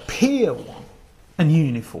to appear one and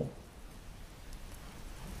uniform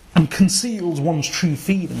and conceals one's true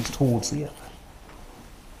feelings towards the other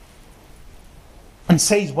and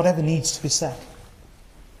says whatever needs to be said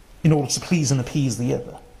in order to please and appease the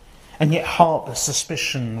other, and yet harbour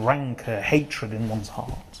suspicion, rancor, hatred in one's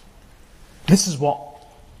heart. This is what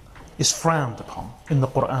is frowned upon in the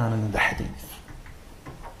Quran and in the Hadith,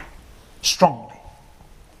 strongly.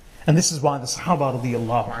 And this is why the Sahaba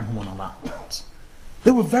radiallahu anhum were like that.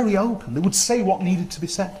 They were very open. They would say what needed to be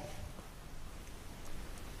said.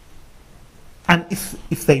 And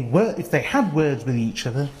if they had words with each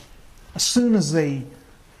other, as soon as they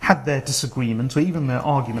had their disagreement or even their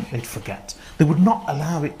argument, they'd forget. They would not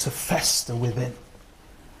allow it to fester within.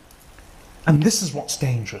 And this is what's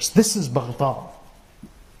dangerous. This is Baghdad.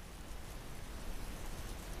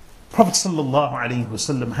 Prophet sallallahu alaihi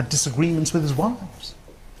wasallam had disagreements with his wives.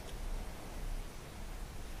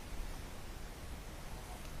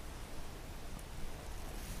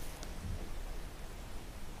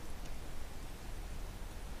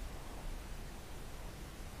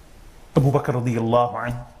 Abu Bakr radiallahu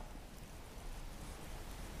anhu,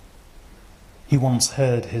 he once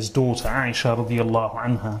heard his daughter Aisha radiallahu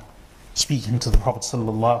anha speaking to the Prophet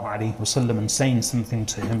sallallahu alaihi wasallam and saying something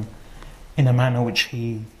to him in a manner which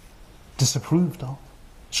he disapproved of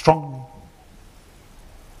strongly.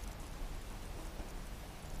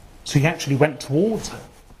 So he actually went towards her,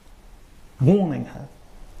 warning her.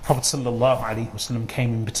 Prophet sallallahu alaihi wasallam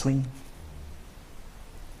came in between.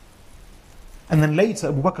 And then later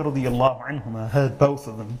Abu Bakr radiallahu anhuma heard both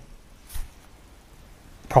of them,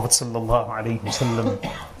 Prophet sallallahu alaihi wasallam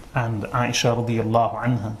and Aisha radiallahu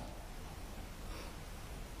anha,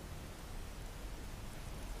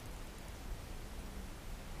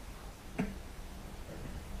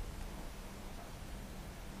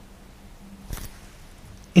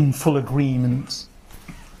 in full agreement,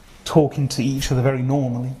 talking to each other very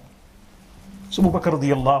normally. So Abu Bakr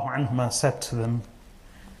radiallahu anhuma said to them,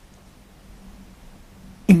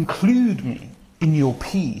 include me in your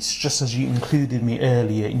peace just as you included me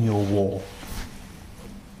earlier in your war.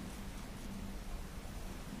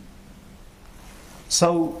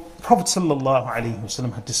 So Prophet sallallahu alaihi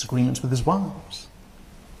wasallam had disagreements with his wives.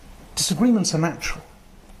 Disagreements are natural.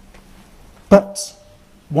 But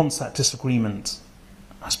once that disagreement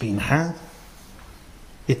has been had,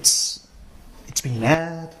 it's been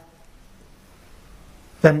aired,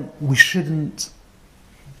 then we shouldn't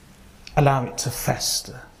allow it to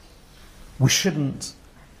fester. We shouldn't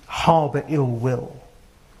harbour ill will.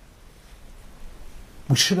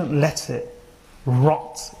 We shouldn't let it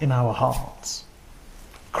rot in our hearts,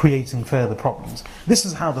 creating further problems. This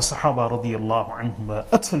is how the Sahaba radiallahu anhum were,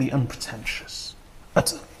 utterly unpretentious.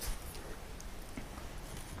 Utterly.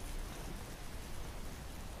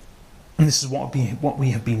 And this is what we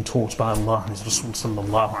have been taught by Allah and His Rasul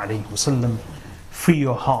sallallahu alayhi wasallam. Free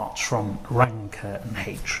your hearts from rancor and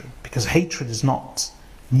hatred, because hatred is not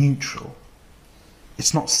neutral,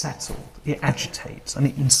 it's not settled, it agitates and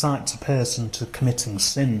it incites a person to committing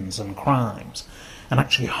sins and crimes and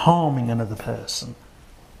actually harming another person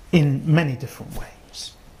in many different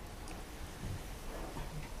ways.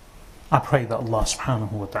 I pray that Allah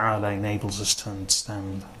subhanahu wa ta'ala enables us to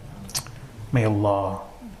understand. May Allah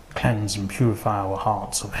cleanse and purify our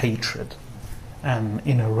hearts of hatred and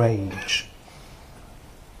inner rage.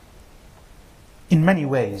 In many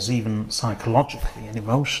ways, even psychologically and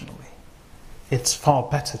emotionally, it's far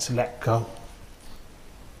better to let go.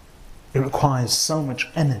 It requires so much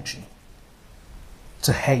energy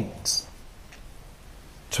to hate,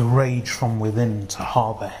 to rage from within, to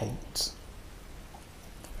harbour hate.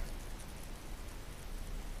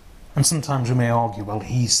 And sometimes we may argue, well,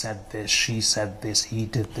 he said this, she said this, he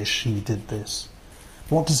did this, she did this.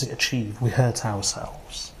 What does it achieve? We hurt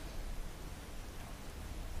ourselves.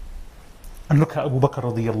 And look at Abu Bakr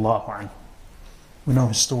radiallahu anhu. We know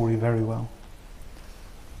his story very well.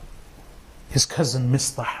 His cousin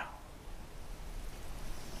Mistah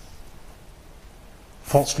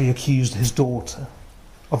falsely accused his daughter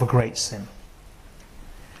of a great sin.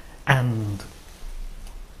 And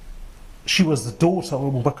she was the daughter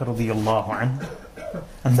of Abu Bakr radiallahu anhu,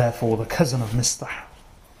 and therefore the cousin of Mistah.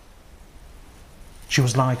 She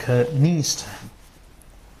was like her niece to him.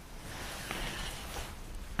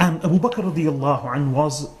 And Abu Bakr radiallahu anhu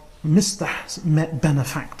was Mistah's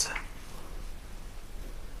benefactor.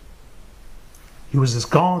 He was his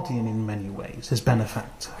guardian in many ways, his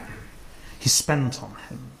benefactor. He spent on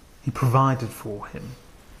him. He provided for him.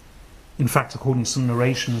 In fact, according to some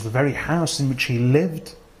narrations, the very house in which he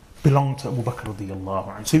lived belonged to Abu Bakr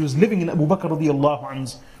radiallahu anhu. So he was living in Abu Bakr radiallahu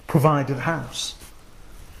anhu's provided house.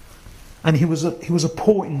 And he was a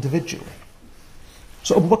poor individual.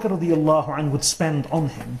 So Abu Bakr radiallahu anhu would spend on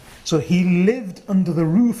him. So he lived under the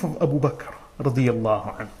roof of Abu Bakr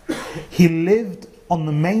radiallahu anhu. He lived on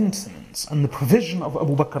the maintenance and the provision of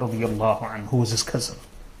Abu Bakr radiallahu anhu, who was his cousin.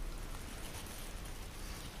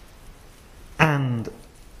 And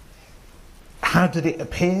how did it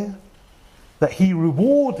appear? That he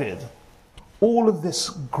rewarded all of this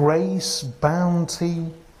grace, bounty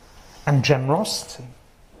and generosity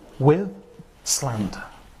with slander.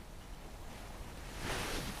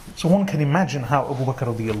 So one can imagine how Abu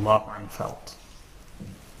Bakr radiallahu anhu felt.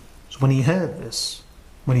 So when he heard this,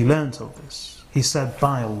 when he learnt of this, he said,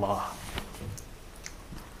 by Allah,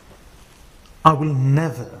 I will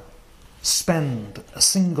never spend a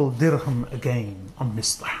single dirham again on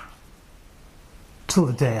Mistah till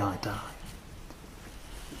the day I die.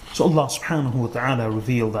 So Allah subhanahu wa ta'ala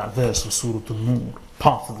revealed that verse of Surah An-Nur,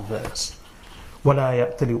 part of the verse. وَلَا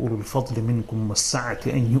يَأْتَلِ أُولُو الْفَضْلِ مِنْكُمْ وَالسَّعَةِ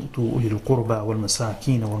أَنْ يُؤْتُوا أُولِي الْقُرْبَى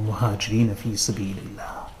وَالْمَسَاكِينَ وَالْمُهَاجِرِينَ فِي سَبِيلِ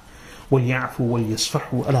اللَّهِ وَلْيَعْفُوا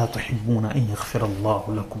وَلْيَصْفَحُوا أَلَا تُحِبُّونَ أَنْ يَغْفِرَ اللَّهُ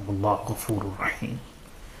لَكُمْ وَاللَّهُ غَفُورٌ رَحِيمٌ.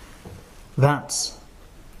 That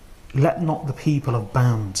let not the people of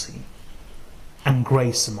bounty and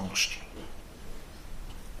grace amongst you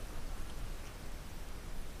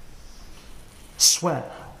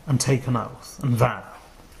swear and take an oath and vow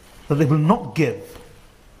that they will not give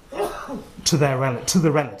to the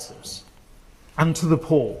relatives and to the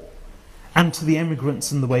poor and to the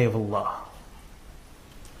immigrants in the way of Allah.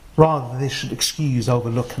 Rather, they should excuse,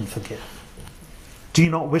 overlook and forgive. Do you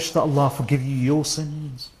not wish that Allah forgive you your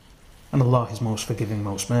sins? And Allah is most forgiving,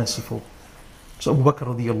 most merciful. So Abu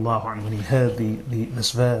Bakr radiallahu anhu, when he heard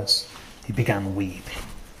this verse, he began weeping.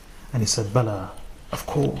 And he said, Bala, of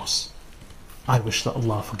course, I wish that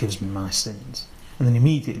Allah forgives me my sins. And then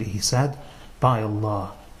immediately he said, by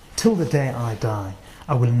Allah, till the day I die,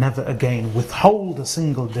 I will never again withhold a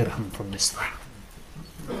single dirham from Mistah.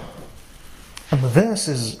 And the verse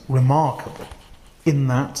is remarkable in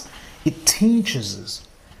that it teaches us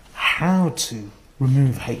how to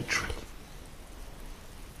remove hatred.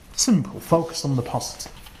 Simple, focus on the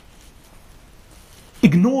positive.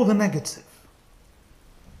 Ignore the negative.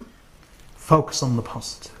 Focus on the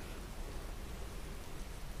positive.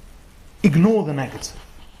 Ignore the negative.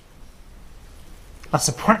 That's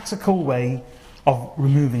a practical way of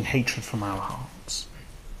removing hatred from our hearts.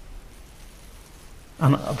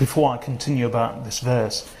 And before I continue about this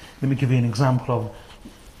verse, let me give you an example of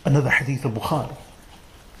another hadith of Bukhari.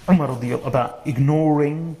 Umar about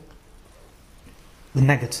ignoring the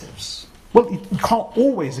negatives. Well, you can't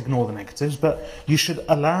always ignore the negatives, but you should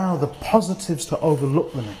allow the positives to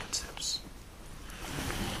overlook the negatives.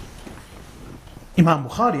 Imam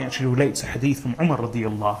Bukhari actually relates a hadith from Umar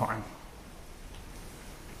radiallahu anhu,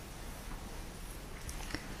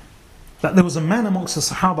 that there was a man amongst the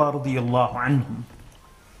Sahaba radiallahu anhum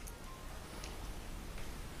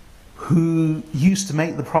who used to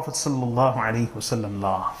make the Prophet sallallahu alaihi wasallam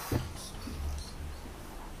laugh.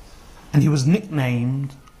 And he was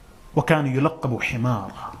nicknamed وَكَانَ يُلَقَّبُ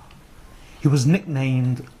حِمَارًا. He was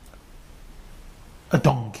nicknamed a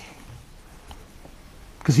donkey,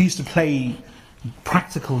 because he used to play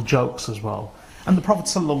practical jokes as well. And the Prophet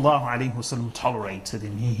sallallahu alaihi wasallam tolerated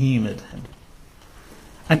him, he humoured him.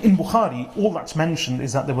 And in Bukhari, all that's mentioned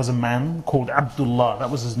is that there was a man called Abdullah, that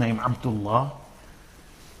was his name, Abdullah.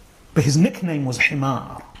 But his nickname was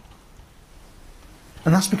Himar.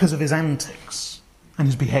 And that's because of his antics and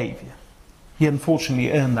his behaviour. He unfortunately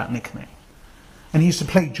earned that nickname. And he used to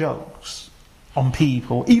play jokes on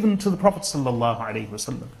people, even to the Prophet sallallahu alaihi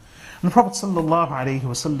wasallam. And the Prophet sallallahu alaihi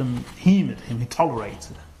wasallam humoured him, he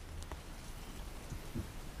tolerated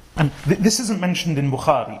him. And this isn't mentioned in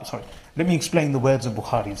Bukhari. Sorry, let me explain the words of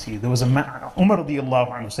Bukhari to you. There was a man, Umar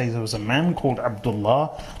radiallahu anhu says there was a man called Abdullah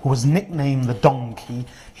who was nicknamed the donkey.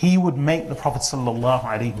 He would make the Prophet sallallahu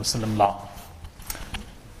alaihi wasallam laugh.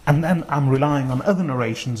 And then I'm relying on other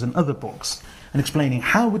narrations and other books and explaining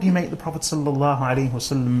how would he make the Prophet sallallahu alaihi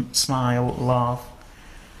wasallam smile, laugh,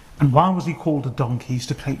 and why was he called a donkey? He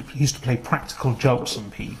used to play practical jokes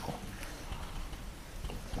on people.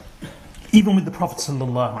 Even with the Prophet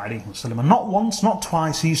sallallahu alaihi wasallam, and not once, not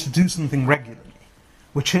twice, he used to do something regularly,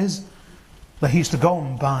 which is that he used to go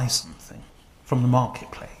and buy something from the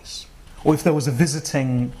marketplace. Or if there was a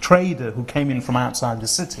visiting trader who came in from outside the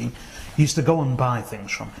city, he used to go and buy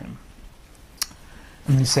things from him.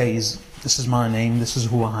 And he says, "This is my name, this is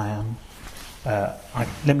who I am.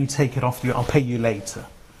 Let me take it off you, I'll pay you later."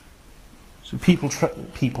 So people,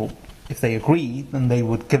 if they agreed, then they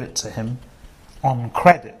would give it to him on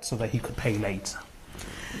credit so that he could pay later.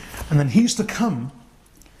 And then he used to come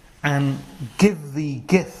and give the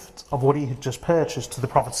gift of what he had just purchased to the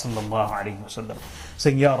Prophet sallallahu alaihi wasallam,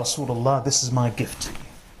 saying, "Ya Rasulullah, this is my gift to you."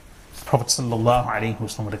 The Prophet sallallahu alaihi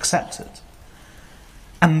wasallam would accept it.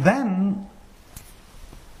 And then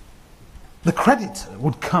the creditor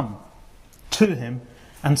would come to him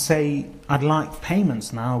and say, "I'd like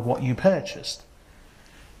payments now of what you purchased."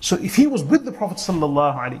 So if he was with the Prophet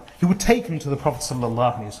sallallahu alaihi, he would take him to the Prophet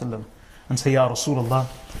sallallahu alaihi wasallam and say, "Ya Rasulullah,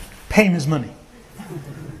 pay him his money."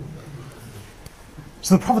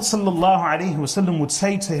 So the Prophet sallallahu alaihi wasallam would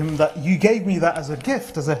say to him that you gave me that as a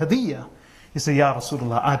gift, as a hadiyah. He said, "Ya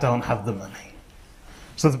Rasulullah, I don't have the money."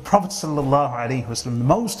 So the Prophet sallallahu alaihi wasallam, the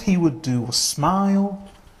most he would do was smile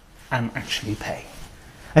and actually pay.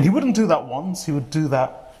 And he wouldn't do that once, he would do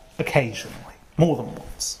that occasionally, more than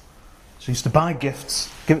once. So he used to buy gifts,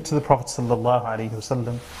 give it to the Prophet sallallahu alaihi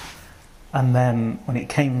wasallam, and then when it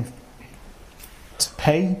came to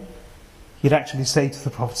pay, he'd actually say to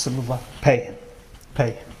the Prophet sallallahu, "Pay him,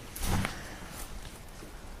 pay him."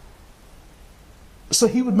 So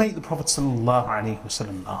he would make the Prophet sallallahu alaihi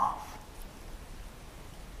wasallam laugh.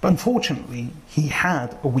 But unfortunately, he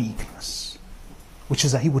had a weakness, which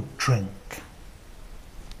is that he would drink.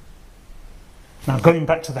 Now going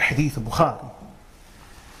back to the hadith of Bukhari,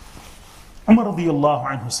 Umar radiallahu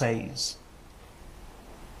anhu says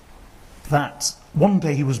that one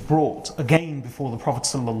day he was brought again before the Prophet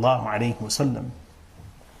sallallahu alaihi wasallam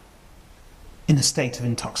in a state of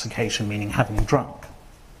intoxication, meaning having drunk.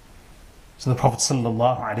 So the Prophet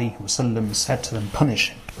sallallahu alaihi wasallam said to them, "Punish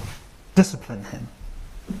him, discipline him."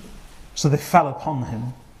 So they fell upon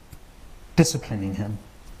him, disciplining him.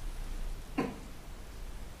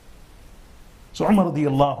 So Umar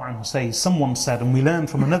radiallahu anhu says, someone said, and we learn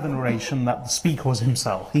from another narration that the speaker was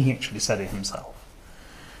himself. He actually said it himself.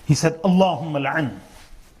 He said, "Allahumma la'an."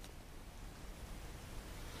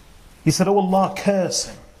 He said, "Oh Allah, curse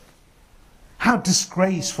him." How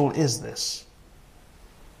disgraceful is this?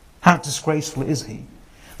 How disgraceful is he?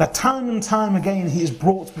 That time and time again he is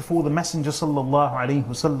brought before the Messenger sallallahu alaihi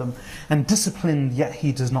wasallam and disciplined, yet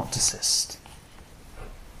he does not desist.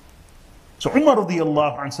 So Umar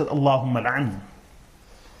radiallahu anhu said, "Allahumma la'an."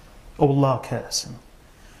 Oh Allah, curse him.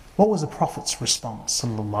 What was the Prophet's response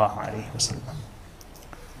sallallahu alaihi wasallam?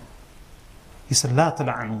 He said, "La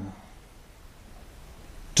tal'anu."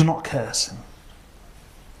 Do not curse him.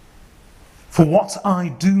 For what I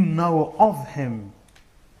do know of him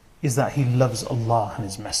is that he loves Allah and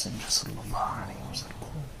His Messenger sallallahu alaihi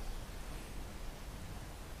wasallam.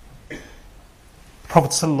 The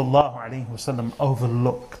Prophet sallallahu alaihi wasallam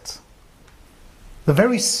overlooked the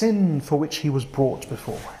very sin for which he was brought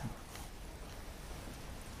before him.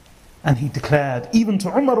 And he declared, even to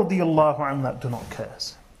Umar radiallahu anhu, that do not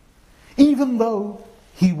curse him. Even though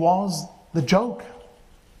he was the joker.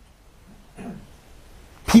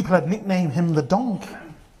 People had nicknamed him the donkey.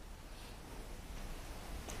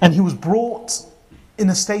 And he was brought in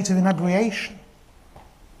a state of inebriation.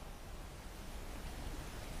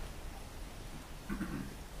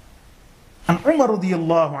 And Umar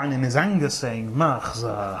radiallahu anhu in his anger saying, "Ma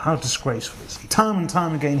khza, how disgraceful is he?" Time and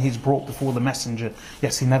time again he's brought before the Messenger.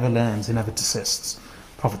 Yes, he never learns, he never desists.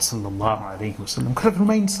 Prophet sallallahu alaihi wasallam could have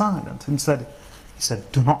remained silent. Instead, he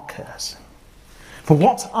said, "Do not curse him. For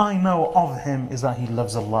what I know of him is that he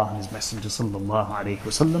loves Allah and His Messenger sallallahu alaihi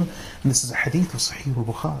wasallam." And this is a hadith of Sahih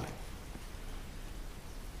al-Bukhari.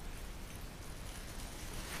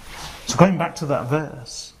 So going back to that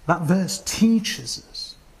verse teaches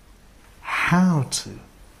us how to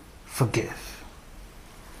forgive,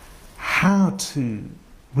 how to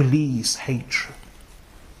release hatred.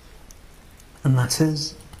 And that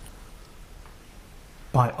is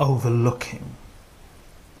by overlooking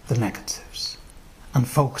the negatives and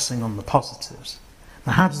focusing on the positives.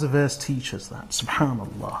 Now, how does the verse teach us that?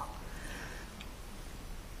 Subhanallah.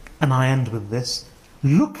 And I end with this.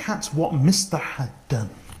 Look at what Mr. had done.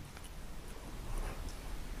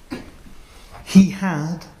 He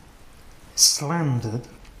had slandered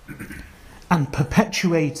and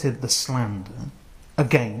perpetuated the slander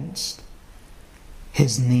against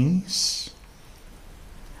his niece,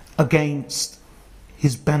 against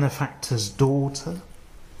his benefactor's daughter,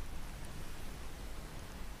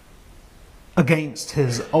 against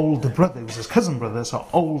his older brother, it was his cousin brother, so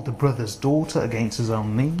older brother's daughter, against his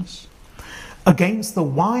own niece, against the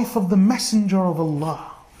wife of the Messenger of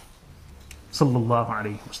Allah, sallallahu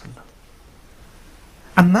alaihi wasallam.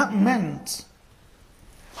 And that meant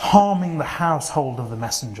harming the household of the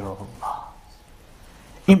Messenger of Allah.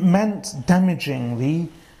 It meant damaging the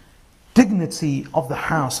dignity of the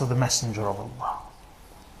house of the Messenger of Allah.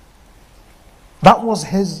 That was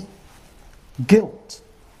his guilt.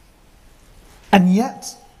 And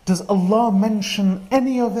yet, does Allah mention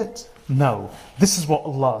any of it? No. This is what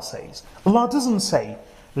Allah says. Allah doesn't say,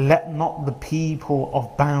 let not the people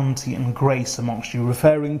of bounty and grace amongst you,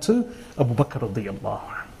 referring to Abu Bakr radiyallahu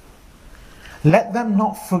anhu. Let them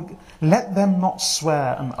not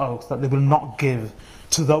swear an oath that they will not give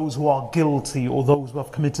to those who are guilty or those who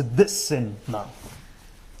have committed this sin. No.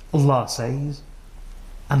 Allah says,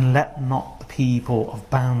 and let not the people of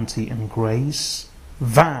bounty and grace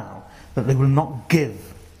vow that they will not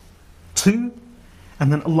give to,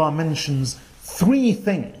 and then Allah mentions 3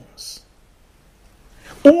 things.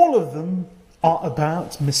 All of them are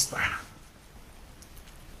about mistah.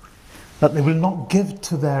 That they will not give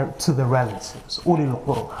to their relatives. Ulil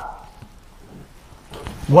qurba.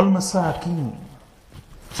 Wal masakin.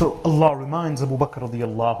 So Allah reminds Abu Bakr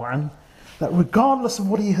radiyallahu anhu that regardless of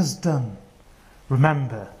what he has done,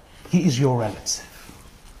 remember, he is your relative.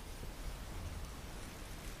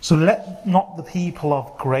 So let not the people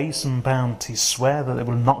of grace and bounty swear that they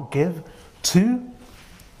will not give to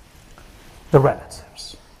the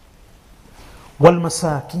relatives. Wal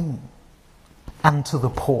masakin, and to the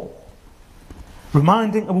poor.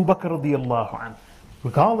 Reminding Abu Bakr radiyallahu anhu,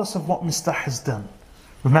 regardless of what Mr. has done,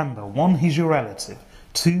 remember, 1, he's your relative.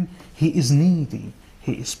 2, he is needy,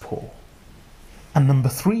 he is poor. And number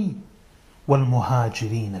 3, wal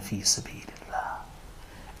muhajirin fi sabilillah,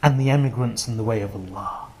 and the emigrants in the way of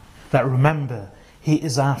Allah. That remember, he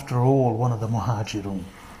is after all one of the muhajirun.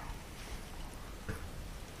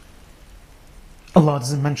 Allah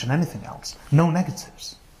doesn't mention anything else, no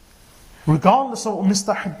negatives. Regardless of what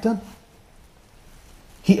Mr. had done,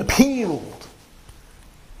 he appealed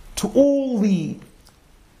to all the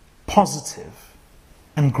positive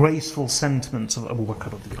and graceful sentiments of Abu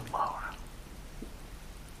Bakr radiyallahu anhu.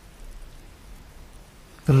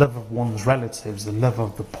 The love of one's relatives, the love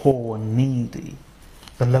of the poor and needy,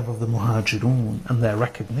 the love of the muhajirun and their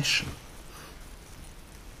recognition.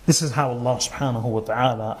 This is how Allah subhanahu wa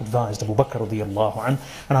ta'ala advised Abu Bakr radiyallahu anhu.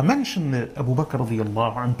 And I mentioned that Abu Bakr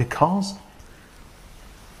radiyallahu anhu because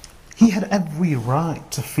he had every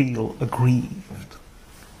right to feel aggrieved.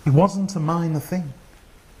 It wasn't a minor thing.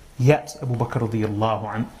 Yet Abu Bakr radiyallahu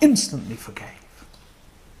anhu instantly forgave.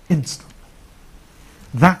 Instantly.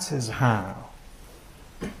 That is how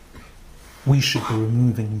we should be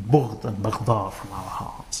removing bughd and baghdha from our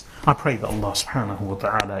hearts. I pray that Allah subhanahu wa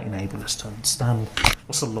ta'ala enable us to understand.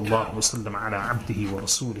 وصلى الله وسلم على عبده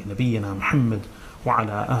ورسوله نبينا محمد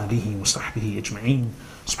وعلى آله وصحبه أجمعين.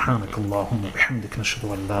 سبحانك اللهم وبحمدك نشهد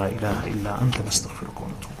أن لا إله إلا أنت نستغفرك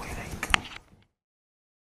ونتوب